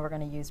one we're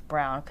going to use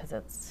brown because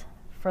it's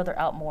further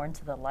out more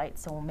into the light,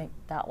 so we'll make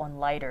that one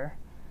lighter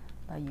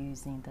by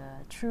using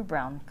the true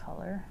brown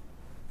color.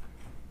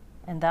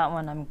 And that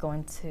one I'm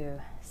going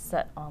to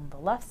set on the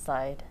left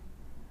side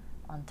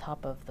on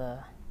top of the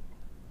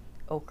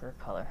ochre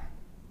color.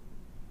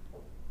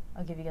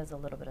 I'll give you guys a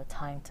little bit of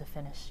time to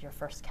finish your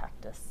first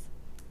cactus.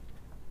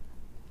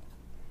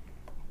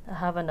 I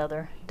have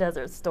another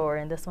desert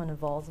story, and this one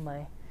involves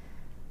my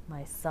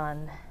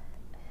son.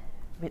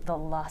 The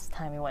last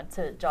time we went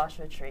to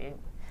Joshua Tree,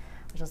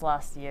 which was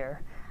last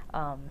year,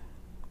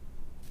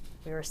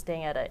 we were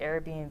staying at an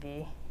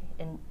Airbnb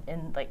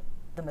in like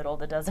the middle of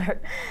the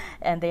desert,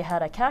 and they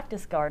had a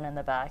cactus garden in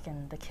the back,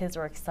 and the kids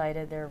were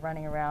excited. They were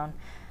running around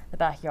the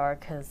backyard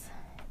because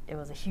it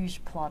was a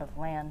huge plot of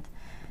land,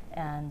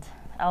 and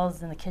I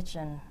was in the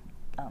kitchen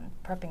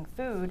prepping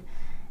food,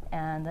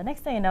 and the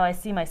next thing you know, I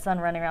see my son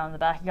running around in the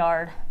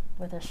backyard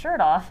with his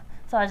shirt off.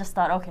 So I just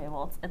thought, okay,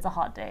 well, it's a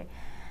hot day.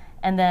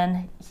 And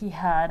then he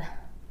had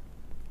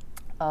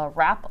a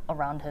wrap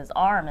around his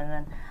arm, and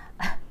then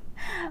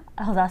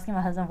I was asking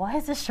my husband, why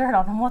is his shirt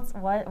off, and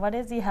why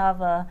does he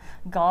have a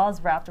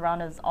gauze wrapped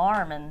around his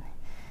arm? And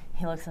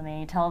he looks at me and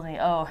he tells me,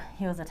 oh,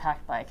 he was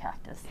attacked by a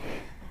cactus.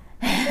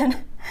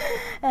 And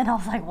I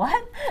was like,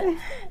 what?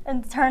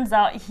 And it turns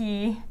out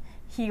he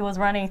was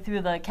running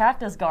through the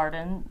cactus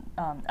garden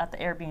at the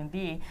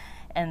Airbnb,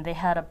 and they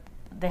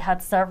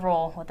had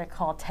several what they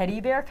call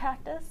teddy bear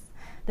cactus.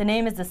 The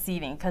name is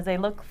deceiving because they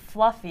look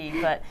fluffy,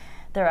 but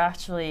they're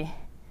actually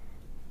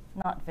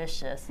not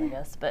vicious, I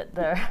guess, but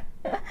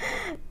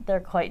they're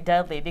quite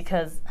deadly,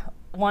 because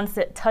once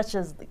it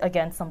touches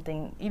against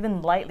something,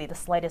 even lightly, the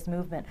slightest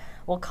movement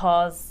will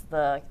cause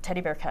the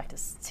teddy bear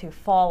cactus to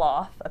fall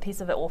off. A piece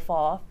of it will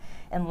fall off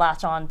and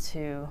latch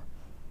onto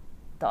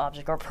the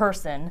object or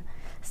person.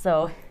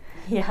 So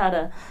he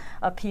had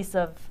a piece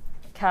of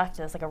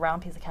cactus, like a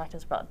round piece of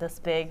cactus about this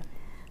big,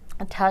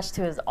 attached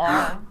to his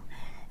arm,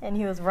 and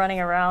he was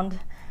running around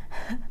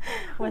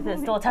with it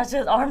still attached to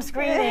his arm,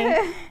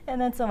 screaming.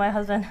 And then so my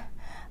husband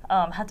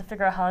had to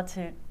figure out how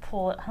to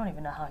pull it. I don't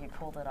even know how he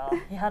pulled it off.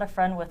 He had a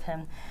friend with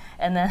him,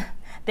 and then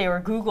they were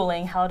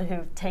Googling how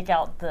to take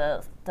out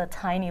the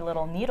tiny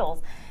little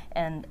needles,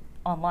 and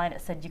online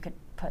it said you could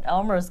put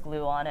Elmer's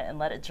glue on it and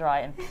let it dry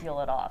and peel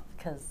it off,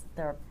 because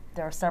there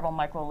are several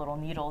micro little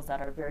needles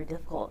that are very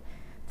difficult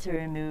to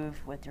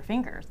remove with your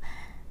fingers.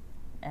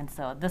 And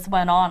so this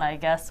went on, I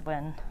guess,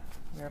 when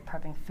we were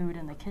prepping food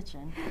in the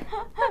kitchen.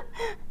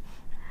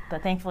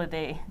 But thankfully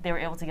they were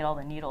able to get all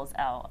the needles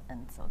out,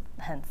 and so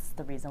hence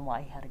the reason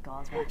why he had a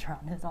gauze wrapped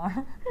around his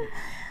arm.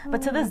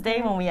 But to this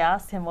day, when we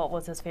asked him what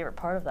was his favorite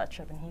part of that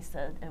trip, and he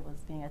said it was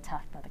being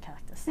attacked by the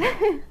cactus.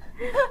 It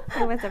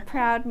was a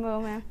proud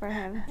moment for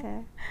him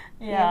to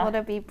be able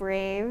to be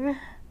brave.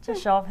 To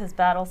show off his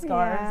battle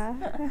scars.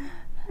 Yeah.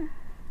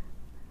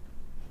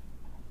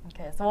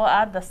 Okay, so we'll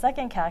add the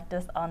second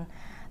cactus on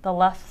the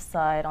left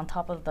side on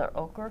top of the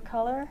ochre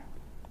color.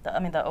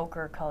 The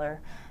ochre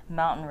color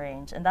mountain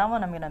range, and that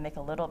one I'm going to make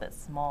a little bit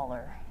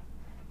smaller,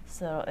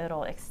 so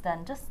it'll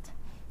extend just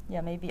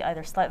maybe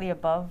either slightly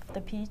above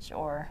the peach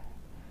or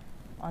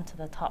onto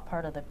the top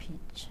part of the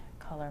peach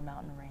color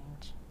mountain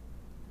range.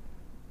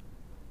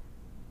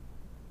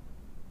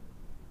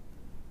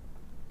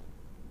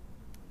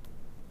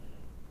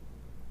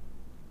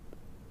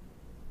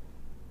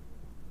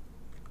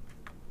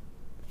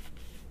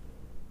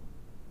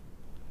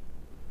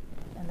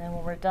 And then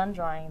when we're done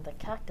drawing the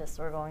cactus,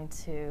 we're going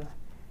to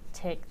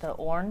take the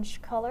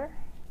orange color,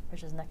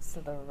 which is next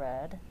to the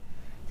red,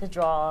 to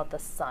draw the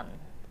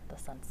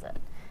sunset.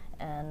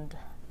 And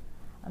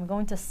I'm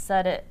going to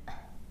set it,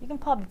 you can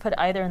probably put it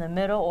either in the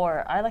middle,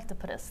 or I like to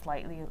put it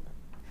slightly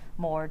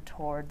more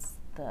towards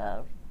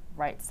the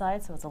right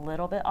side, so it's a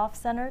little bit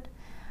off-centered,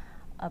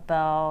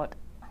 about,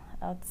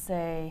 I would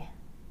say,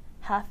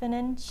 ½ an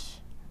inch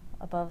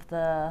above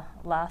the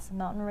last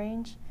mountain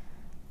range,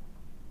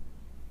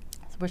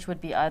 which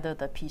would be either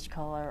the peach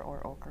color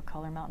or ochre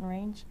color mountain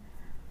range.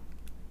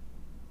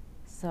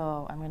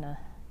 So I'm going to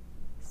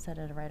set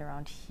it right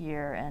around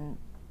here, and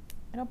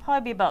it'll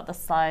probably be about the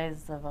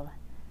size of a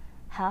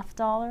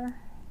 $50.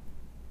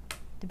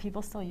 Do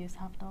people still use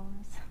 $50?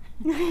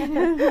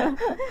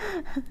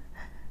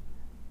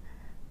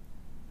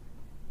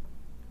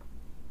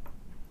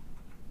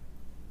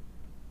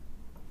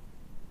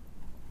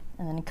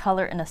 And then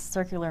color in a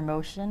circular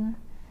motion.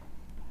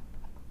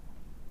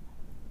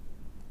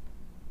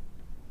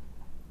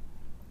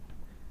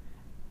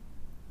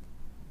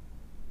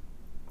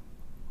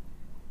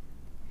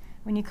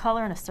 When you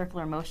color in a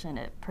circular motion,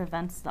 it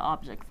prevents the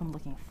object from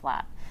looking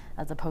flat,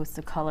 as opposed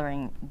to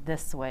coloring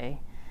this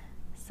way.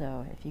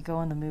 So if you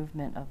go in the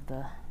movement of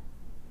the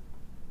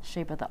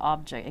shape of the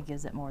object, it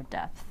gives it more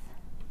depth.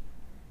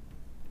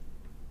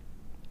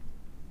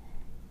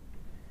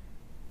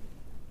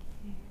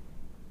 Okay.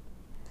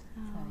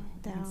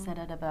 So you can set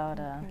it about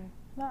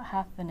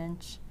 ½ an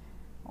inch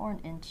or an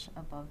inch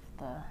above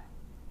the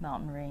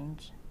mountain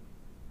range.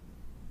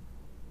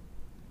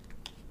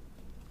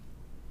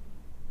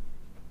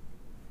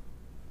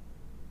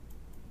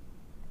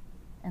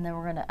 And then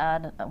we're going to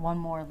add one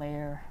more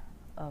layer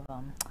of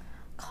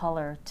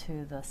color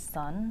to the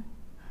sun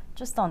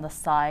just on the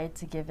side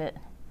to give it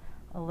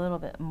a little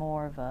bit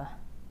more of a,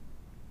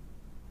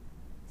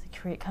 to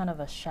create kind of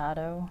a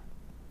shadow,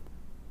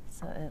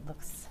 so it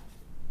looks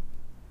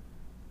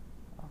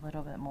a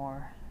little bit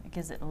more, it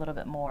gives it a little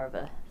bit more of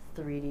a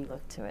 3D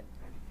look to it.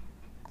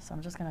 So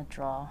I'm just going to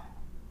draw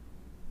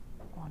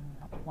on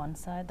one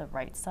side, the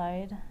right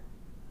side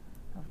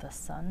of the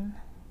sun,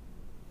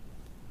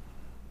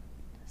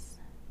 just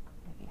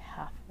maybe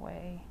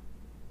halfway,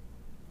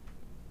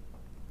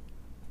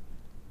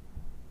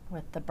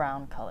 with the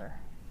brown color.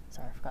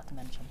 Sorry, I forgot to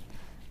mention.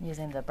 I'm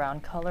using the brown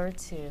color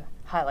to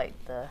highlight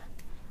the,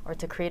 or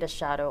to create a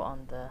shadow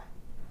on the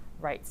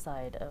right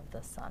side of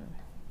the sun.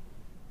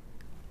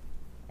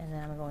 And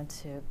then I'm going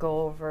to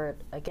go over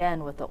it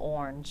again with the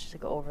orange to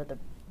go over the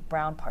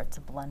brown part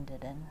to blend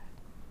it in.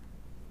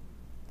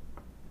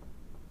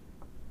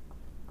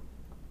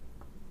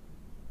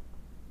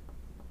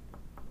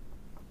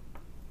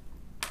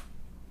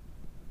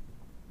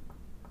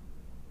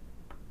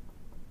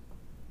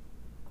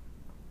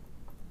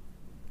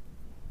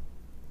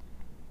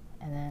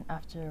 And then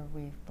after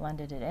we've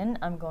blended it in,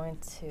 I'm going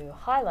to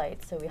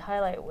highlight. So we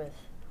highlight with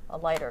a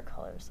lighter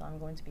color. So I'm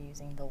going to be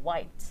using the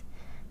white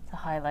to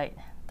highlight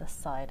the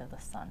side of the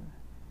sun.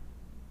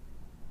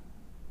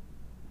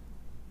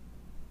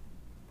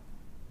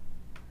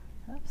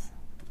 Oops,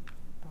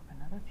 broke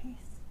another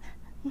piece.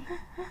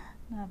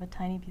 Now I have a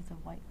tiny piece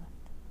of white left.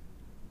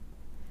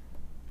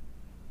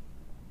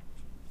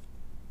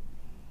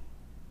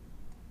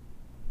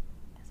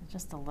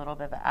 Just a little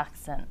bit of an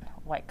accent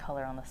white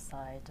color on the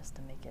side just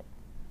to make it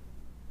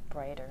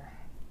brighter.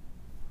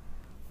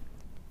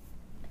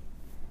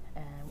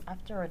 And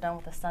after we're done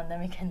with the sun, then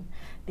we can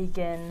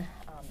begin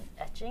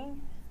etching,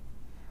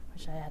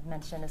 which I had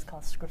mentioned is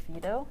called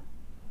sgraffito,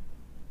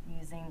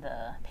 using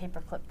the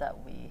paper clip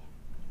that we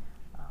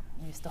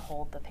used to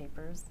hold the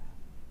papers.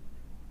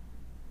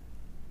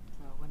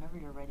 So whenever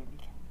you're ready, we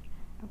can.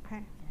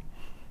 Okay.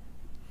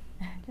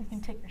 You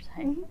can take your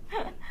time.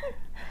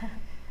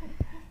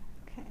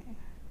 Okay.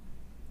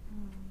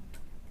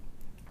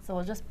 So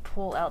we'll just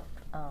pull out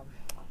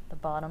the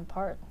bottom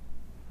part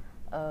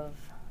of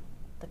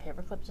the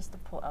paper clip, just to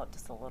pull out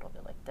just a little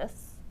bit like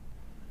this.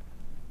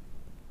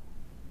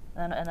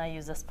 And I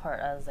use this part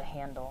as a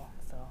handle,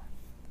 so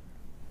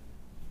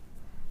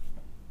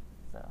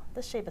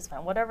this shape is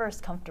fine. Whatever is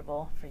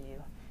comfortable for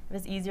you. If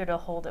it's easier to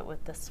hold it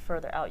with this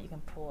further out, you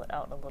can pull it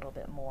out a little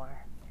bit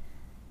more.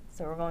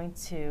 So we're going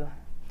to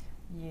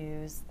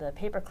use the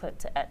paper clip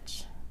to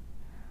etch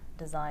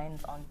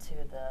designs onto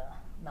the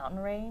mountain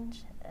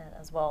range,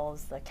 as well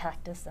as the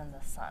cactus and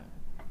the sun.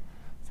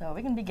 So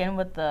we can begin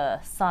with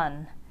the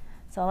sun.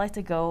 So I like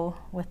to go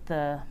with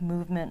the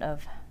movement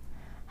of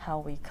how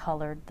we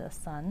colored the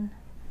sun.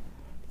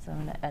 So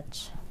I'm going to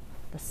etch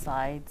the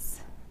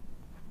sides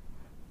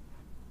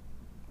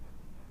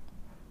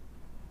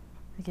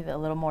to give it a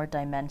little more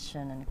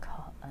dimension and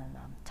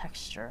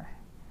texture.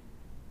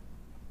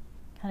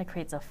 Kind of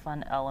creates a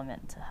fun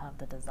element to have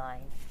the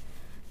design.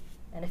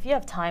 And if you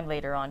have time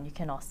later on, you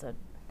can also,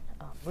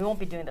 we won't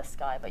be doing the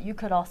sky, but you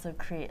could also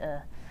create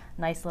a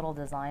nice little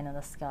design in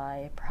the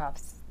sky.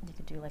 Perhaps you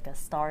could do like a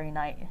starry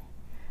night,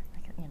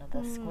 like, you know,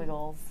 the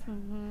squiggles,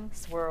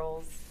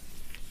 swirls,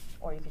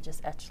 or you could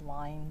just etch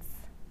lines.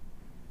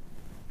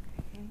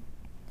 Okay.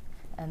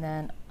 And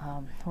then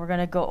we're going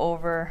to go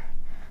over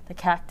the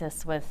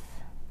cactus with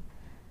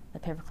the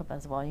paperclip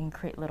as well. You can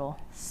create little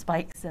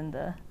spikes in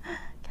the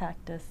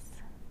cactus.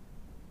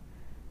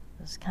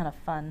 It's kind of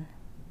fun,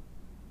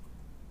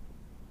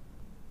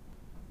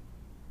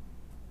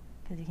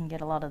 because you can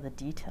get a lot of the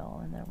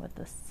detail in there with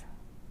this.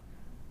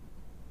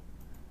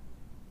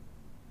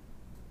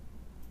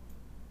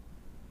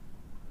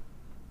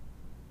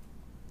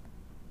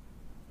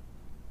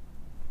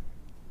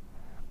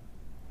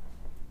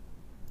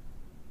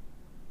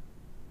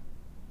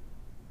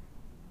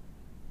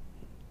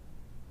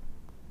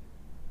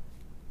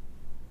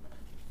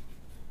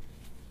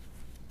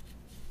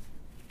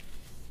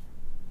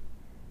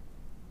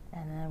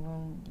 And then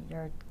when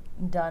you're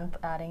done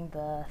adding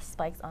the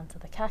spikes onto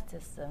the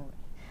cactus, then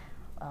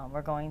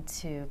we're going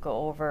to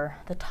go over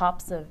the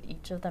tops of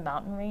each of the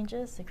mountain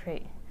ranges to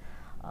create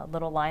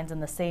little lines in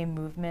the same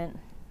movement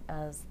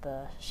as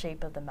the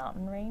shape of the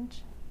mountain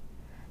range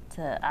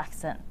to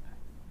accent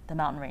the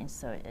mountain range,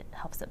 so it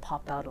helps it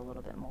pop out a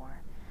little bit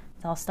more.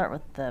 So I'll start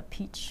with the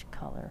peach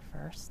color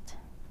first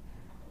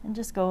and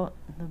just go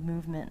the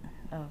movement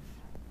of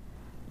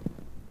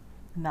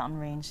the mountain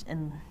range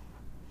in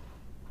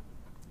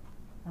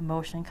a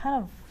motion,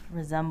 kind of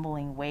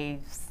resembling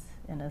waves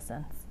in a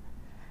sense.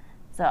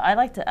 So I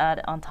like to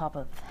add on top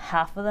of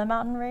half of the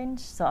mountain range,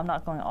 so I'm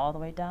not going all the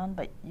way down,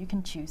 but you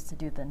can choose to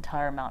do the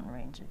entire mountain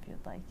range if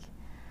you'd like.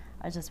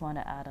 I just want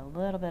to add a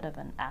little bit of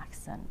an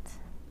accent.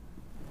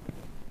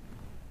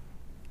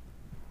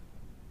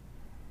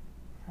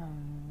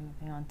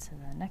 Moving on to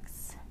the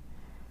next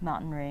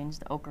mountain range,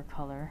 the ochre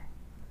color.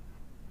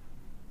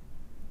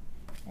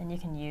 And you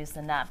can use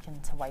the napkin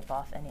to wipe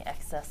off any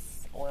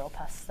excess oil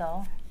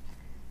pastel,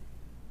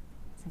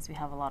 since we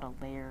have a lot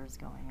of layers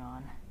going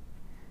on.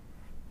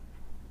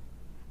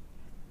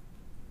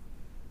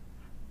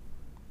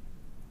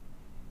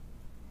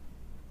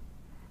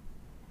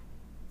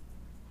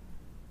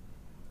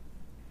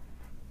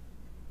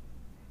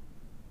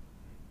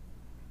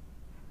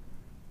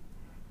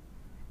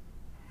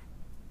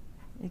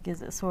 It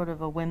gives it sort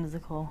of a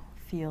whimsical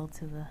feel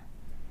to the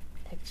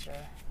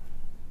picture.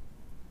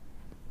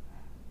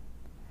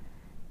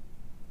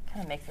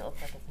 Kind of makes it look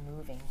like it's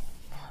moving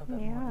a little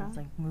bit more. There's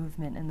like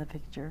movement in the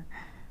picture.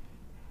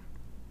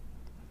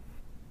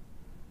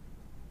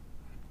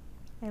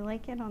 I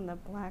like it on the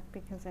black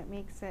because it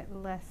makes it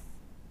less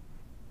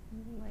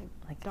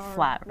like dark.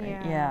 Flat, right?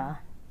 Yeah.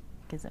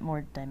 Gives it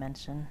more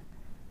dimension.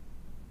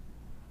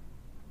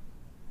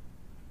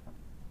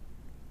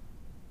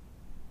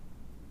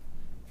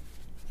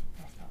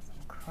 I saw some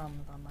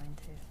crumbs on mine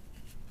too.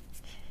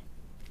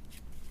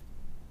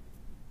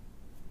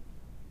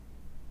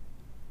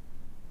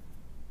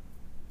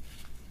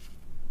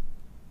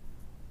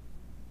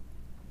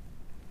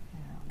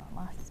 Now the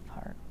last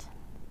part.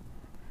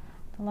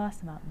 The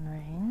last mountain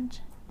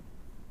range.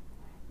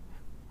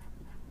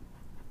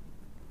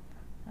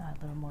 Add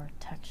a little more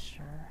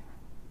texture.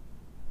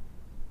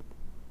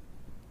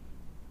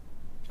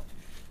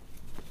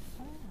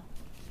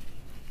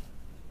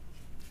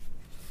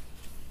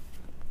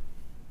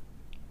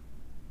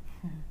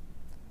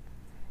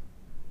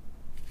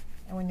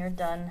 And when you're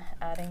done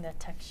adding the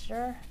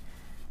texture,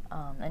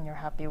 and you're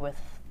happy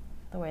with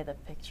the way the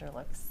picture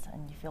looks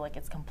and you feel like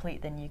it's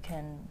complete, then you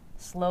can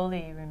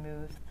slowly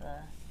remove the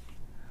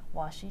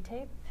washi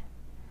tape.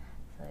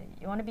 So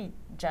you want to be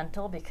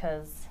gentle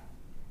because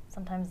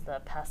sometimes the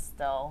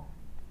pastel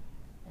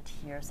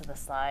adheres to the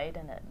side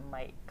and it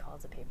might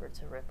cause the paper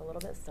to rip a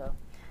little bit. So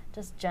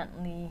just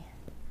gently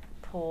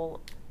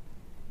pull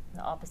in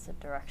the opposite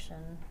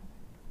direction.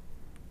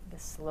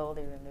 Just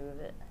slowly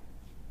remove it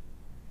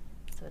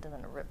so it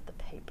doesn't rip the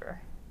paper.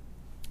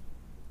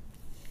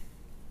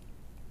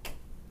 I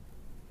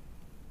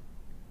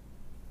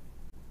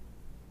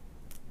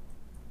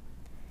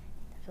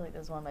feel like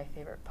this is one of my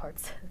favorite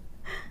parts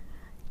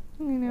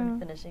when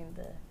finishing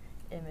the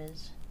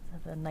image.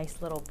 The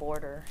nice little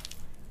border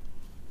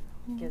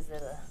gives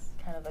it a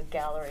kind of a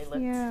gallery look.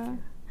 Yeah.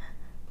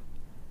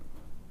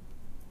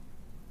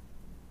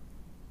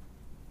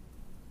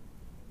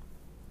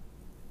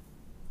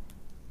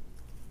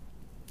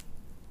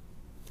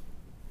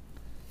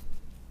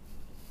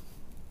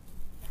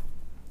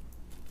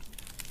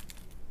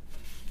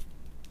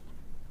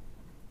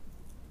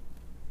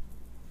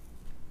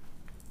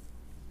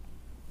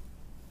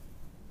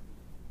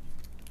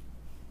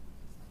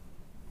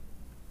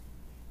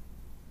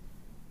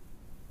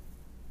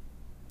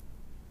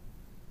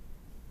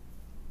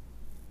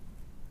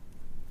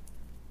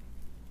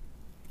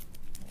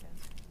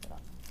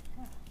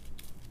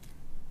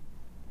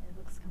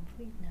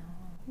 Now.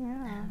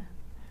 Yeah.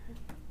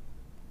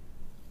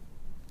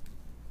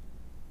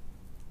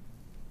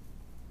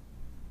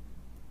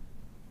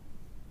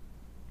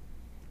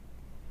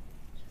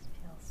 Just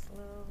peel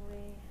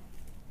slowly.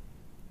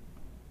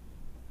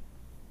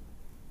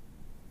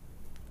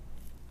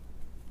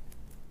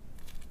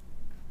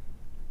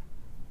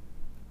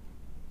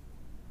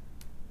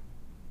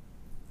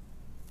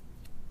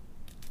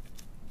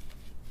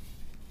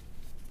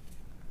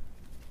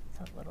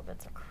 So little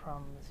bits of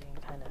crumbs, you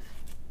can kind of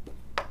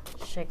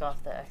shake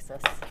off the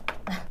excess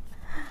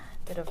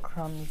bit of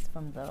crumbs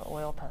from the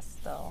oil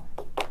pastel.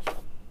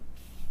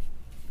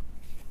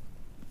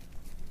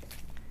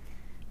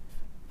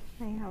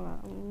 I have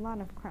a lot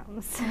of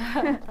crumbs.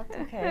 That's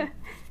okay.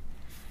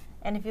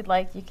 And if you'd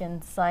like, you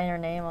can sign your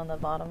name on the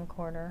bottom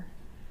corner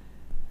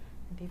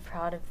and be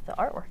proud of the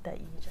artwork that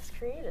you just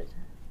created.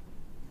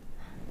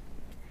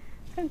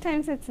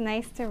 Sometimes it's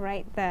nice to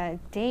write the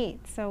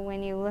date, so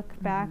when you look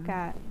back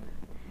at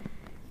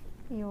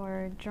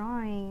your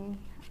drawing,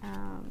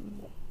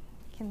 you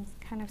can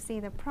kind of see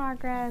the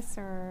progress,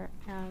 or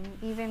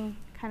even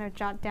kind of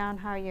jot down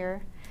how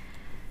you're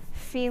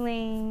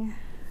feeling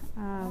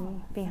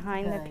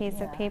behind the piece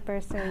of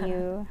paper, so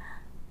you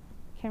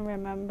can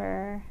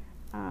remember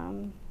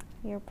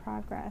your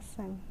progress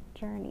and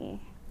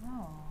journey.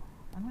 Oh,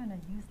 I'm going to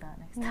use that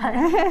next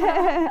time.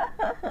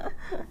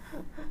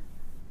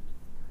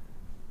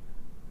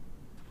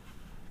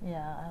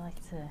 Yeah, I like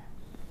to,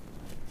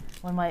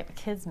 when my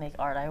kids make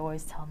art, I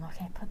always tell them,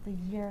 okay, put the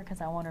year,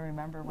 because I want to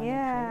remember when they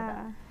created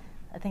that.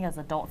 I think as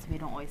adults, we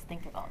don't always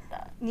think about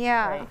that.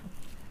 Yeah. Right?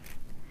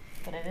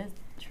 But it is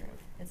true.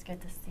 It's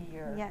good to see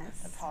your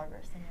the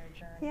progress in your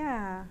journey.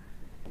 Yeah.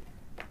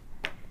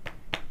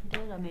 You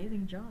did an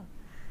amazing job.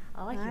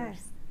 I like yours.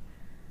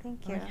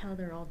 Thank you. I like how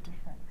they're all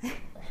different.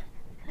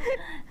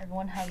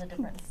 Everyone has a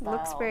different style.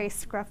 Looks very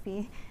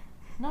scruffy.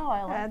 No,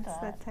 I like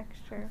that. that. The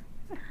texture.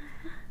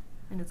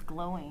 And it's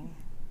glowing,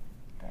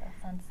 the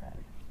sunset.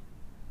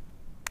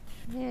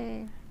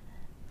 Yay.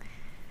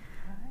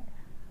 All right.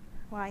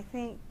 Well, I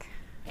think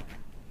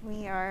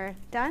we are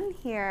done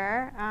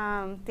here.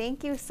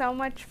 Thank you so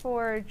much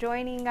for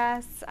joining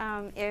us.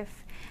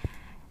 If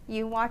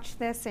you watch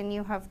this and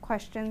you have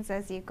questions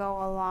as you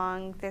go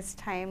along this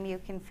time, you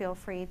can feel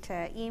free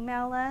to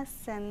email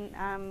us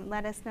and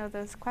let us know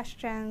those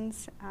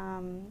questions,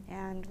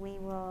 and we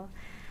will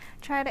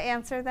try to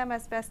answer them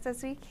as best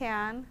as we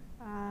can.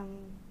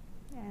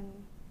 And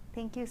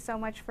thank you so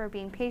much for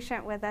being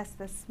patient with us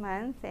this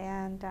month,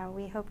 and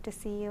we hope to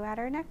see you at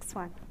our next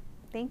one.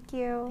 Thank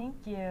you.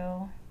 Thank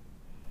you.